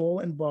spirit, soul,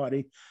 and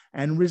body,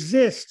 and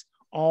resist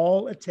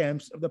all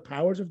attempts of the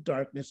powers of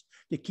darkness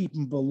to keep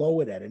him below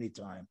it at any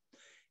time.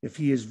 If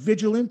he is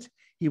vigilant,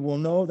 he will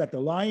know that the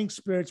lying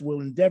spirits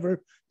will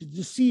endeavor to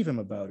deceive him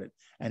about it,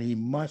 and he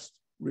must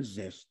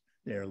resist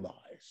their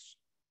lies.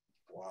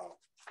 Wow.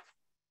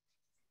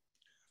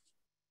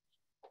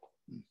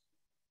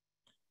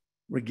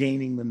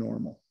 Regaining the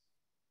normal.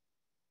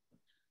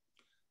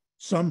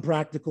 Some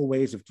practical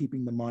ways of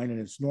keeping the mind in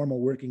its normal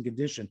working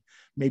condition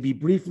may be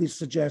briefly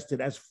suggested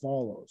as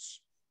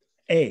follows.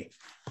 A,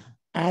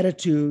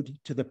 attitude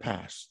to the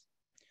past.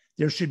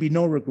 There should be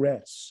no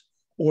regrets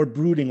or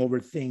brooding over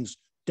things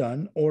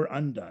done or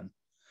undone.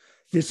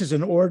 This is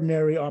an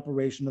ordinary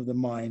operation of the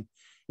mind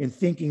in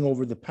thinking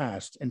over the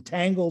past,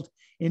 entangled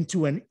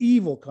into an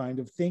evil kind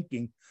of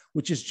thinking,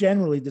 which is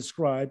generally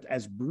described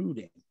as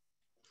brooding.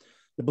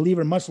 The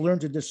believer must learn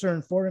to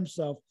discern for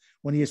himself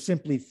when he is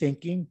simply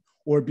thinking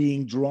or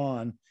being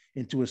drawn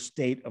into a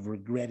state of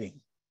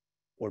regretting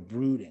or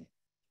brooding.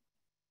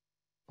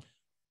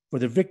 For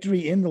the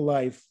victory in the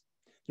life,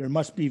 there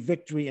must be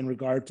victory in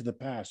regard to the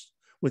past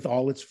with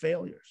all its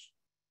failures.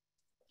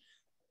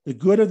 The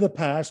good of the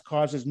past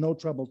causes no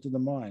trouble to the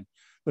mind,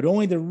 but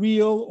only the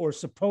real or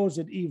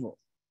supposed evil.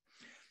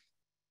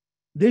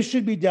 This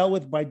should be dealt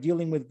with by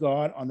dealing with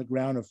God on the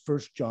ground of 1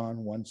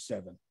 John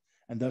 1:7,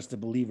 and thus the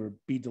believer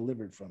be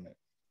delivered from it.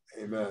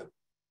 Amen.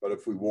 But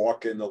if we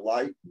walk in the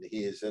light and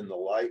he is in the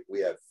light, we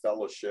have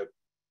fellowship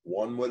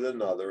one with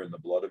another in the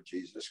blood of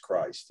Jesus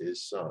Christ,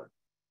 his Son,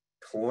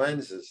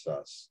 cleanses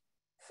us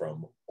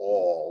from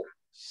all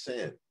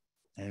sin.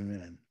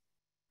 Amen.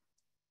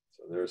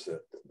 So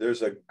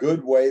there's a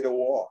good way to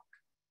walk.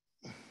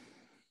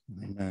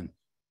 Amen.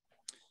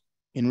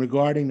 In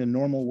regarding the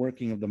normal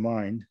working of the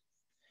mind,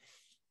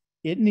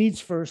 it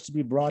needs first to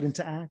be brought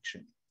into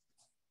action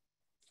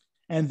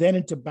and then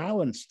into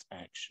balanced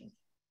action.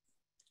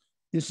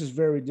 This is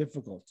very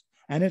difficult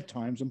and at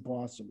times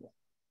impossible,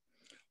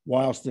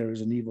 whilst there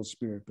is an evil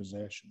spirit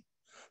possession.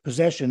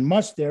 Possession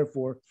must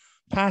therefore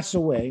pass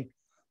away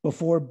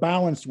before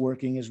balanced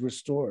working is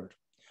restored.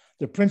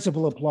 The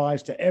principle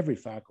applies to every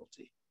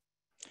faculty.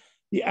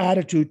 The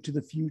attitude to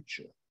the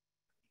future.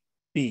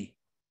 B.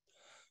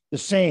 The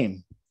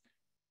same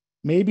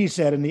may be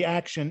said in the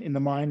action in the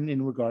mind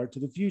in regard to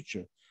the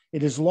future.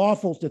 It is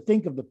lawful to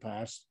think of the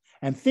past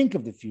and think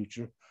of the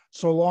future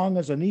so long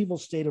as an evil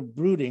state of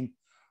brooding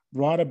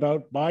brought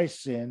about by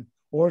sin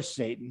or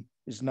Satan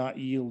is not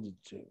yielded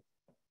to.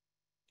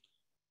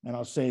 And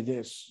I'll say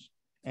this,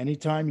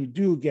 anytime you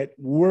do get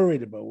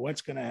worried about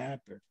what's going to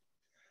happen,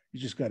 you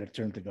just got to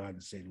turn to God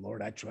and say,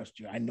 Lord, I trust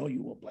you. I know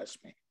you will bless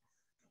me.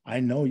 I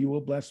know you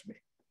will bless me.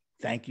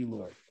 Thank you,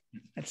 Lord.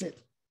 That's it.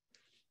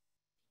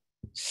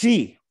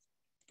 C,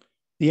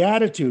 the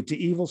attitude to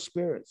evil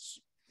spirits.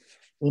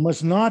 They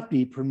must not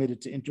be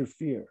permitted to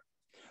interfere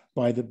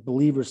by the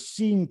believer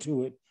seeing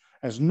to it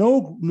as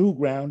no new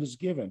ground is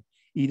given,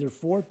 either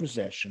for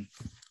possession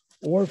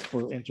or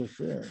for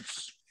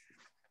interference.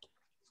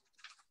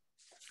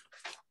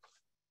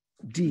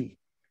 D,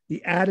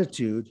 the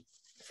attitude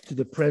to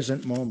the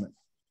present moment.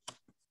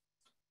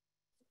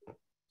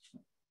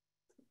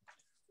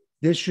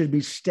 This should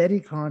be steady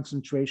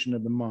concentration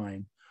of the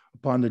mind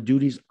upon the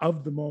duties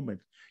of the moment,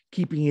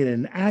 keeping it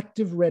in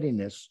active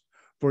readiness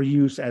for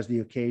use as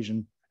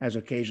occasion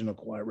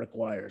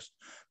requires.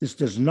 This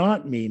does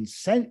not mean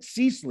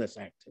ceaseless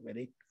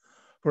activity,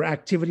 for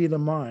activity of the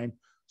mind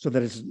so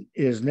that it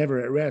is never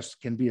at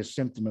rest can be a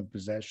symptom of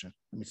possession.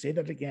 Let me say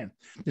that again.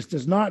 This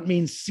does not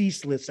mean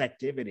ceaseless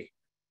activity.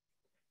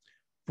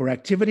 For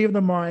activity of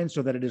the mind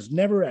so that it is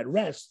never at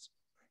rest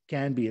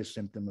can be a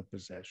symptom of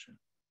possession.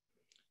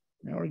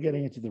 Now we're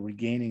getting into the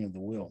regaining of the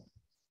will.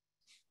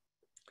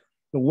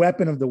 The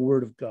weapon of the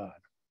word of God.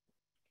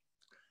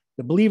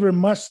 The believer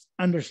must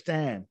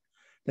understand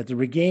that the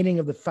regaining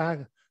of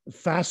the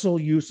facile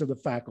use of the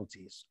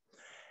faculties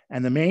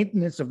and the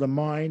maintenance of the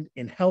mind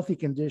in healthy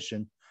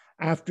condition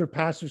after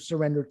passive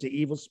surrender to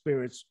evil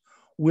spirits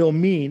will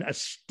mean a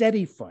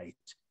steady fight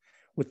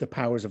with the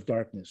powers of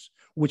darkness,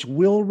 which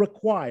will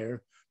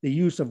require the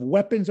use of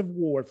weapons of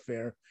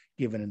warfare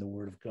given in the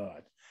word of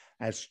God,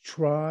 as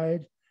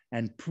tried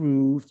and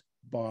proved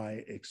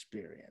by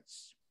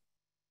experience.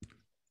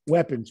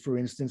 Weapons, for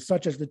instance,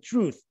 such as the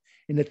truth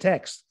in the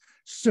text,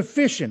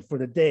 sufficient for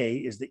the day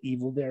is the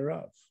evil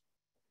thereof.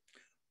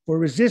 For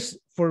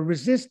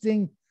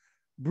resisting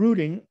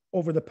brooding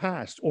over the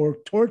past or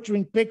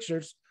torturing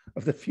pictures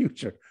of the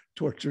future,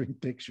 torturing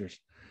pictures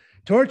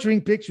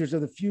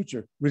of the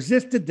future,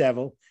 resist the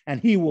devil and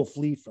he will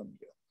flee from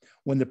you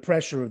when the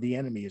pressure of the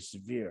enemy is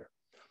severe.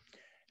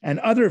 And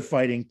other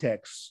fighting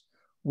texts,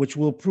 which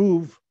will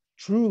prove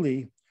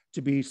truly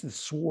to be the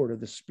sword of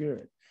the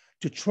spirit,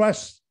 to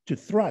thrust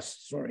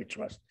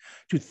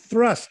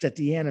at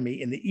the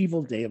enemy in the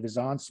evil day of his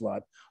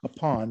onslaught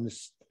upon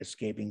this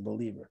escaping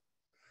believer.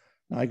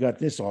 Now, I got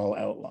this all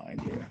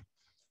outlined here.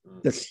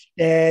 The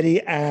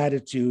steady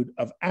attitude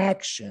of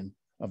action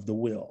of the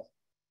will.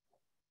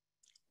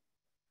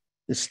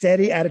 The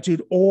steady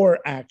attitude or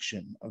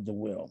action of the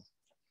will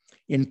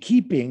in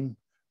keeping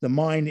the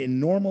mind in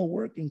normal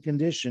working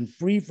condition,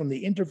 free from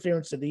the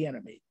interference of the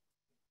enemy.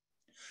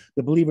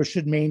 The believer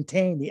should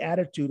maintain the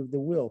attitude of the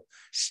will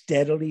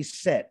steadily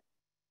set.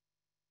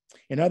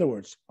 In other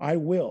words, I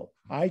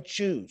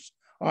choose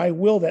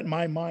that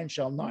my mind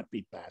shall not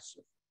be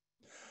passive.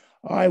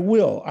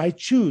 I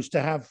choose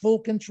to have full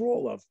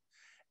control of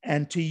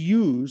and to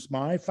use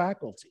my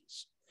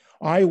faculties.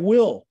 I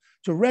will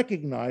to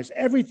recognize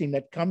everything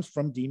that comes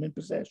from demon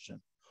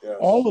possession, yes,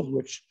 all of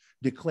which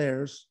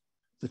declares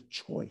the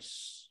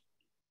choice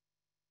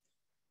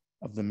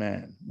of the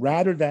man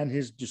rather than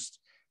his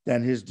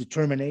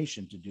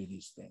determination to do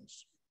these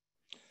things.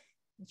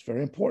 It's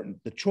very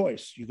important. The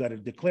choice, you got to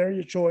declare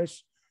your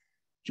choice.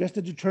 Just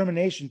the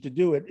determination to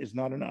do it is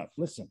not enough.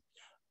 Listen,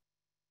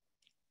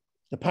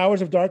 the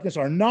powers of darkness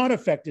are not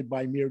affected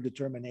by mere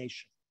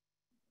determination.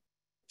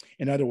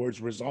 In other words,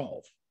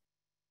 resolve.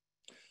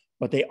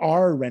 But they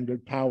are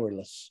rendered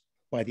powerless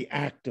by the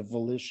act of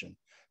volition,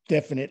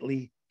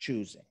 definitely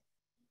choosing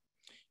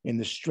in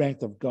the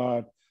strength of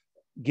God,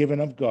 given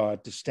of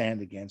God to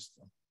stand against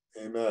them.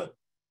 Amen.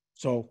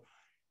 So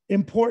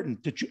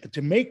important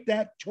to make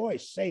that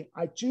choice. Say,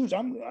 I choose.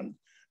 I'm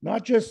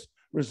not just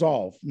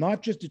resolve,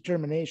 not just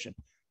determination,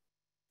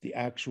 the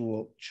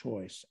actual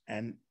choice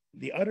and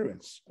the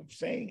utterance of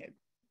saying it.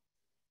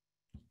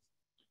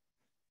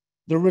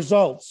 The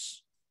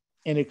results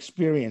in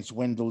experience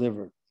when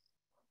delivered.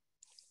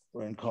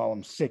 We're in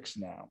column 6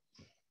 now.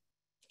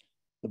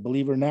 The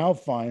believer now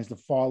finds the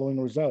following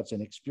results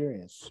in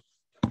experience.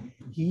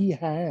 He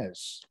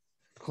has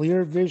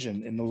clear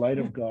vision in the light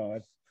of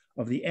God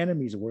of the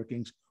enemy's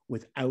workings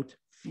without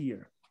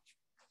fear.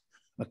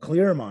 A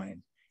clear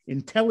mind,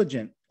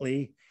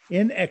 intelligently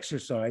in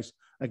exercise,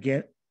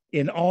 again,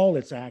 in all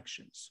its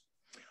actions.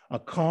 A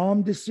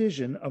calm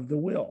decision of the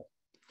will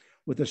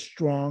with a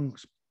strong,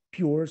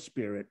 pure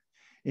spirit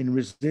in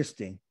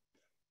resisting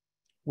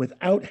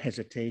without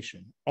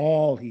hesitation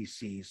all he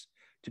sees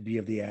to be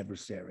of the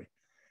adversary.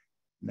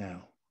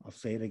 Now, I'll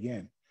say it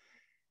again.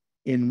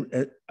 In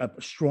a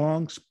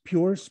strong,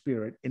 pure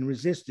spirit in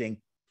resisting,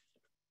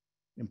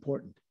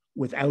 important,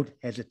 without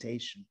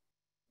hesitation.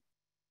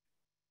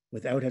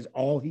 Without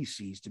all he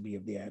sees to be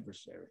of the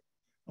adversary.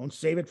 Don't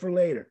save it for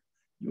later.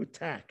 You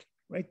attack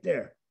right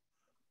there.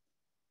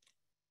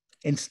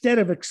 Instead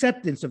of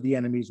acceptance of the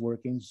enemy's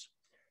workings,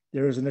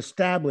 there is an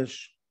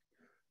established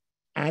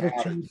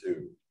attitude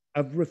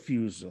of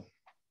refusal.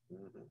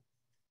 Mm-hmm.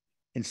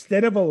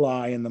 Instead of a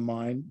lie in the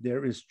mind,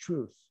 there is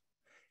truth.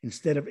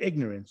 Instead of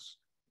ignorance,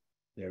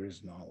 there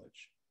is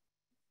knowledge.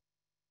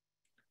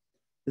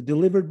 The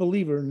delivered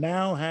believer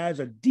now has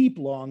a deep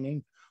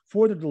longing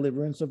for the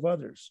deliverance of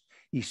others.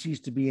 He sees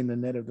to be in the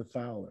net of the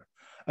fowler.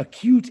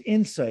 Acute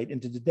insight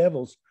into the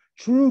devil's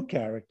true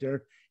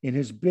character in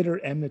his bitter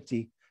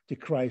enmity to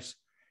Christ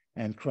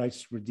and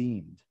Christ's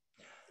redeemed.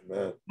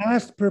 Amen.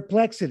 Past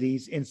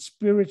perplexities in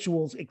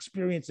spiritual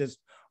experiences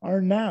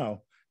are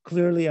now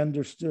clearly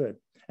understood,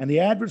 and the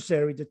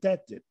adversary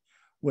detected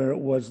where it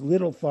was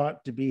little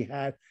thought to be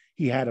had,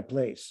 he had a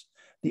place.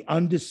 The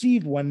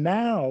undeceived one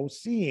now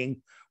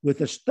seeing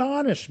with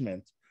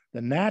astonishment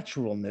the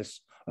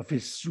naturalness of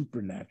his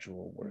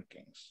supernatural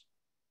workings.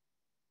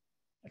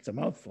 That's a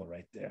mouthful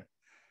right there.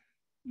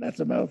 That's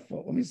a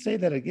mouthful. Let me say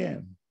that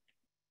again.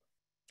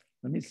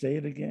 Let me say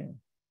it again.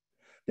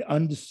 The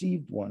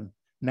undeceived one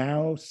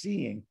now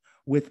seeing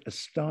with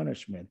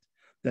astonishment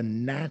the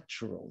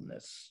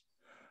naturalness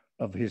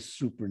of his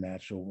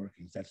supernatural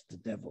workings. That's the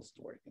devil's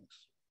workings.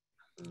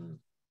 Mm.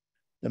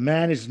 The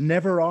man is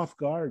never off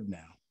guard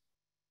now,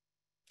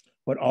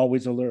 but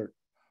always alert,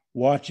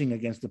 watching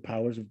against the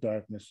powers of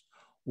darkness,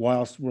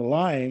 whilst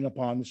relying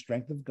upon the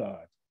strength of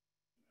God.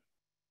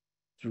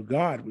 Through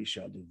God we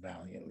shall do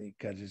valiantly,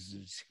 because it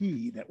is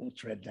he that will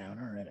tread down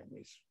our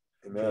enemies.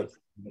 Amen.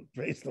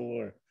 Praise the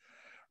Lord.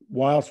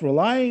 Whilst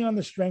relying on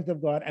the strength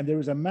of God, and there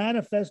is a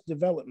manifest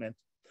development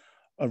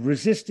of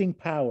resisting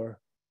power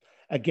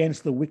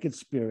against the wicked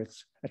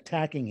spirits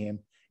attacking him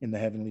in the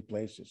heavenly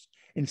places,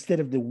 instead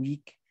of the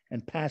weak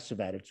and passive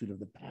attitude of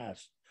the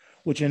past,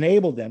 which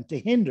enabled them to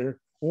hinder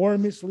or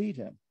mislead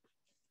him.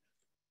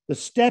 The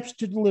steps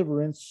to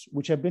deliverance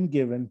which have been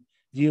given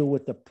deal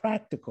with the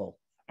practical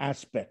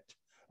aspect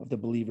of the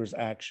believer's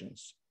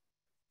actions.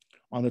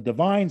 On the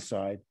divine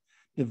side,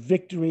 the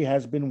victory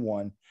has been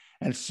won,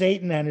 and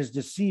Satan and his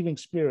deceiving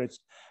spirits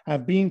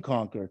have been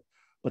conquered.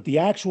 But the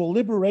actual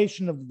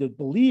liberation of the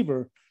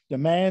believer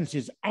demands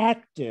his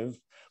active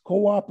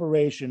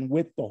cooperation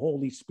with the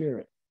Holy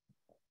Spirit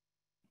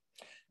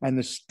and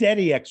the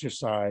steady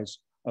exercise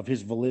of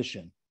his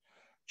volition,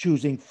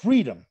 choosing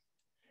freedom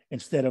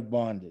instead of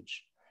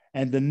bondage,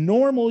 and the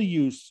normal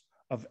use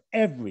of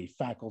every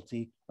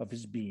faculty of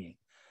his being,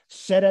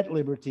 set at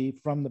liberty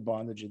from the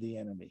bondage of the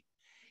enemy.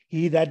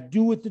 He that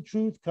doeth the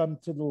truth come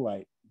to the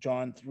light.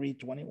 John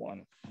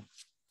 3:21.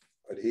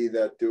 But he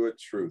that doeth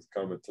truth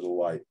cometh to the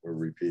light. We're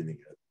repeating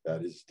it.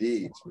 That his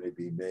deeds may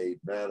be made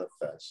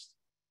manifest,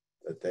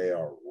 that they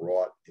are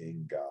wrought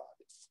in God.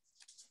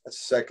 That's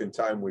the second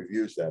time we've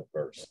used that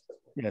verse.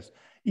 Yes.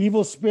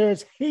 Evil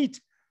spirits hate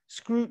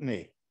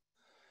scrutiny,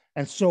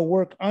 and so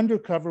work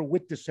undercover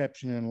with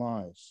deception and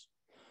lies.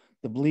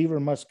 The believer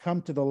must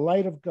come to the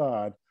light of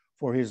God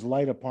for his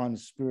light upon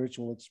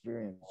spiritual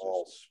experiences.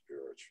 All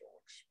spiritual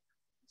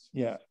experiences.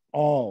 Yeah,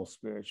 all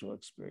spiritual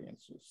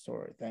experiences.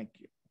 Sorry, thank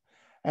you.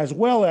 As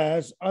well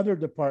as other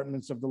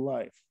departments of the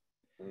life,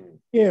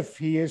 if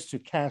he is to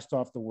cast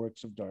off the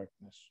works of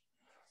darkness.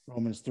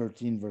 Romans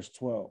 13, verse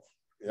 12.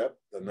 Yep,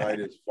 the night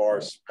is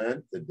far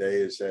spent, the day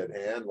is at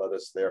hand. Let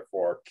us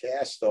therefore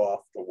cast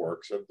off the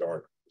works of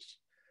darkness,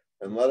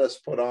 and let us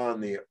put on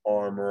the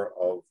armor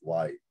of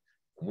light.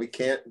 And we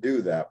can't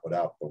do that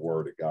without the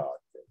word of God,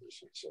 brothers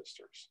and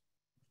sisters.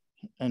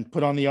 And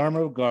put on the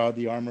armor of God,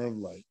 the armor of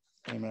light.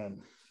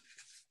 Amen.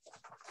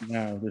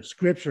 Now, the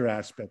scripture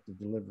aspect of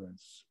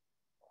deliverance.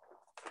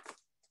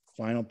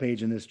 Final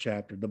page in this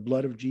chapter. The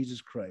blood of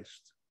Jesus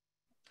Christ,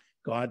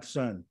 God's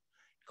Son,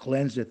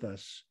 cleanseth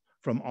us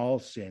from all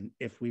sin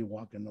if we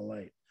walk in the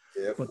light.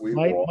 But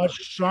light must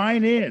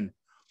shine in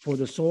for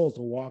the soul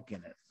to walk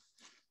in it.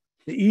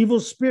 The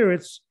evil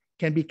spirits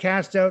can be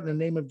cast out in the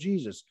name of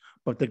Jesus,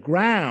 but the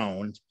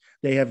ground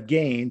they have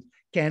gained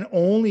can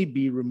only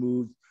be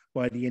removed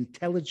by the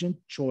intelligent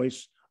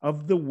choice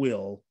of the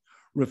will,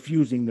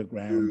 refusing the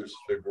ground. Use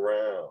the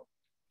ground.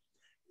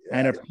 Yes.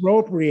 And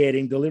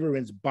appropriating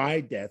deliverance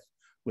by death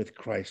with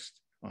Christ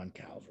on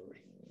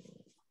Calvary.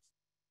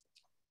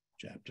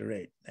 Chapter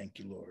 8. Thank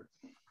you, Lord.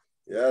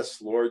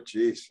 Yes, Lord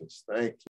Jesus. Thank you.